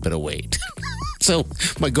lose a little bit of weight. So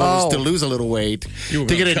my goal is to lose a little weight to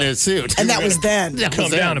get in a suit. And that was then. Come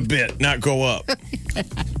down a bit, not go up.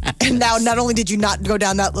 And now, not only did you not go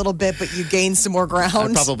down that little bit, but you gained some more ground.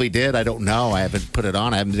 I probably did. I don't know. I haven't put it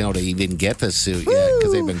on. I haven't been able to even get the suit yet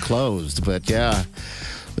because they've been closed. But yeah,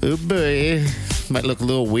 oh boy, might look a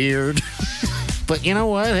little weird. But you know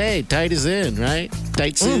what? Hey, tight is in, right?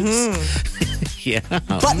 Tight suits. Yeah.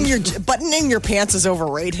 Buttoning your pants is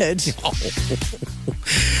overrated.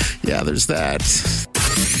 Yeah, there's that.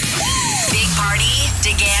 Big Party,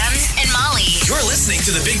 DeGan, and Molly You're listening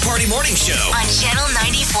to the Big Party Morning Show. on Channel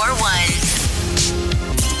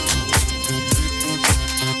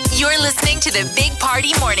 94.1. You're listening to the Big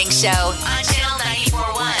Party Morning Show on Channel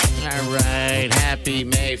 94.1. All right. Happy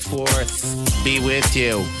May 4th. Be with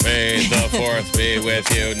you. May the 4th be with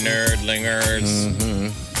you,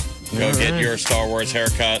 nerdlingers. Go get your Star Wars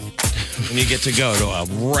haircut. And you get to go to a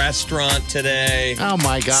restaurant today. Oh,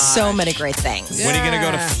 my God. So many great things. When are you going to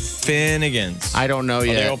go to Finnegan's? I don't know Are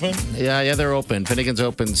yet. they open? Yeah, they're open. Finnegan's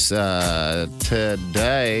opens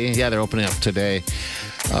today. Yeah, they're opening up today.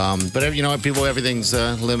 But you know what, people, everything's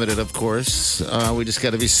limited, of course. We just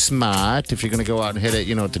got to be smart. If you're going to go out and hit it,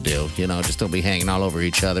 you know what to do. You know, just don't be hanging all over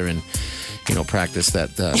each other and, practice that.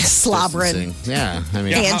 Slobbering. distancing. Yeah, I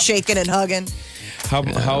mean. Handshaking and hugging.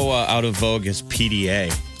 How out of vogue is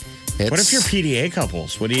PDA? What if you're PDA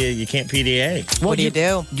couples? You can't PDA? What do you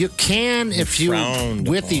do? You can if you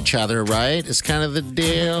with each other, right? It's kind of the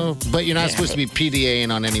deal. But you're not supposed to be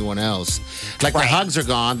PDAing on anyone else. Like the hugs are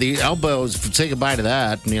gone, the elbows, say goodbye to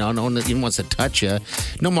that. No one even wants to touch you.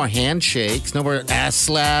 No more handshakes, no more ass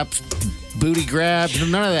slaps, booty grabs,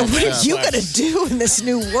 none of that What stuff. are you going to do in this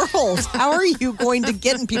new world? How are you going to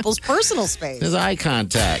get in people's personal space? There's eye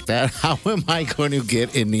contact. How am I going to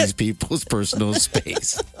get in these people's personal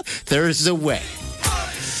space? There is a way.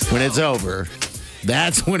 When it's over,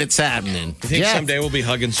 That's when it's happening. You think someday we'll be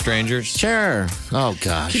hugging strangers? Sure. Oh,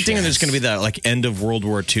 gosh. I keep thinking there's going to be that like end of World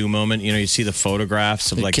War II moment. You know, you see the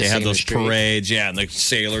photographs of like they have those parades. Yeah, and the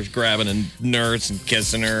sailors grabbing a nurse and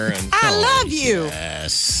kissing her. And I love you.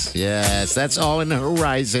 Yes. Yes. That's all in the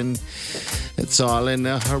horizon. It's all in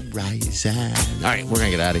the horizon. All right, we're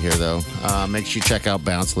going to get out of here, though. Make sure you check out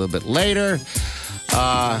Bounce a little bit later.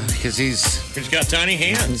 Because he's got tiny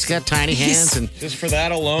hands. He's got tiny hands. And just for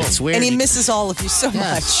that alone. It's weird. And he misses all of you so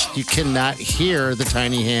much. You cannot hear the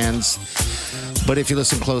tiny hands. But if you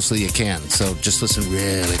listen closely, you can. So just listen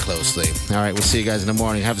really closely. All right, we'll see you guys in the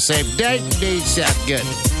morning. Have a safe day. Be safe. Good.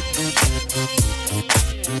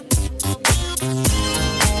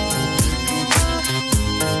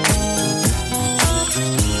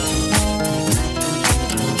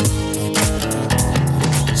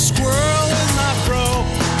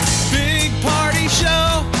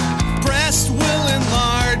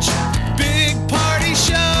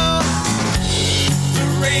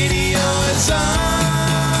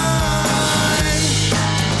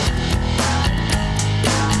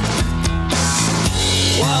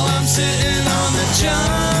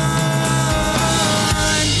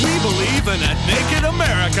 We believe in a naked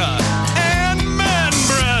America and man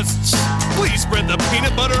breasts. Please spread the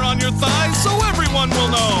peanut butter on your thighs so everyone will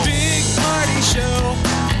know. Big party show.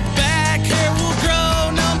 Back hair will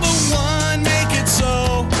grow. Number one, make it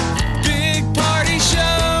so. Big party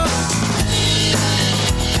show.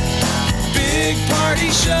 Big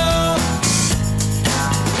party show.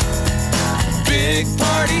 Big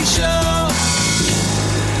party show.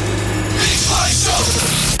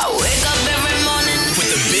 I wake up every morning with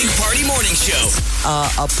the Big Party Morning Show.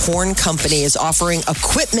 A porn company is offering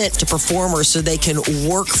equipment to performers so they can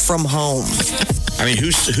work from home. I mean,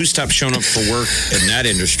 who stopped showing up for work in that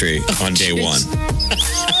industry on day one?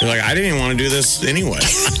 They're like, I didn't even want to do this anyway.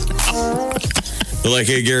 They're like,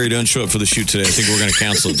 hey, Gary, don't show up for the shoot today. I think we're going to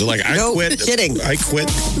cancel it. They're like, I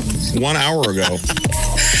quit 1 hour ago.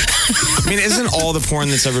 I mean, isn't all the porn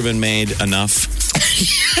that's ever been made enough?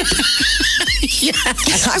 Yeah,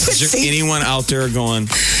 is there anyone out there going,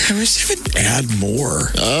 I wish they would add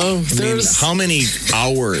more? Oh, I mean, how many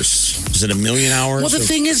hours? Is it 1 million hours? Well, the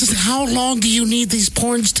thing is, how long do you need these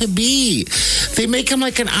porns to be? They make them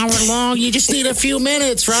like an hour long. You just need a few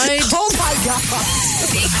minutes, right? Oh, my God.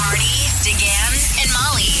 Big Party, DeGan, and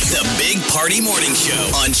Molly. The Big Party Morning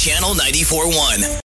Show on Channel 94.1.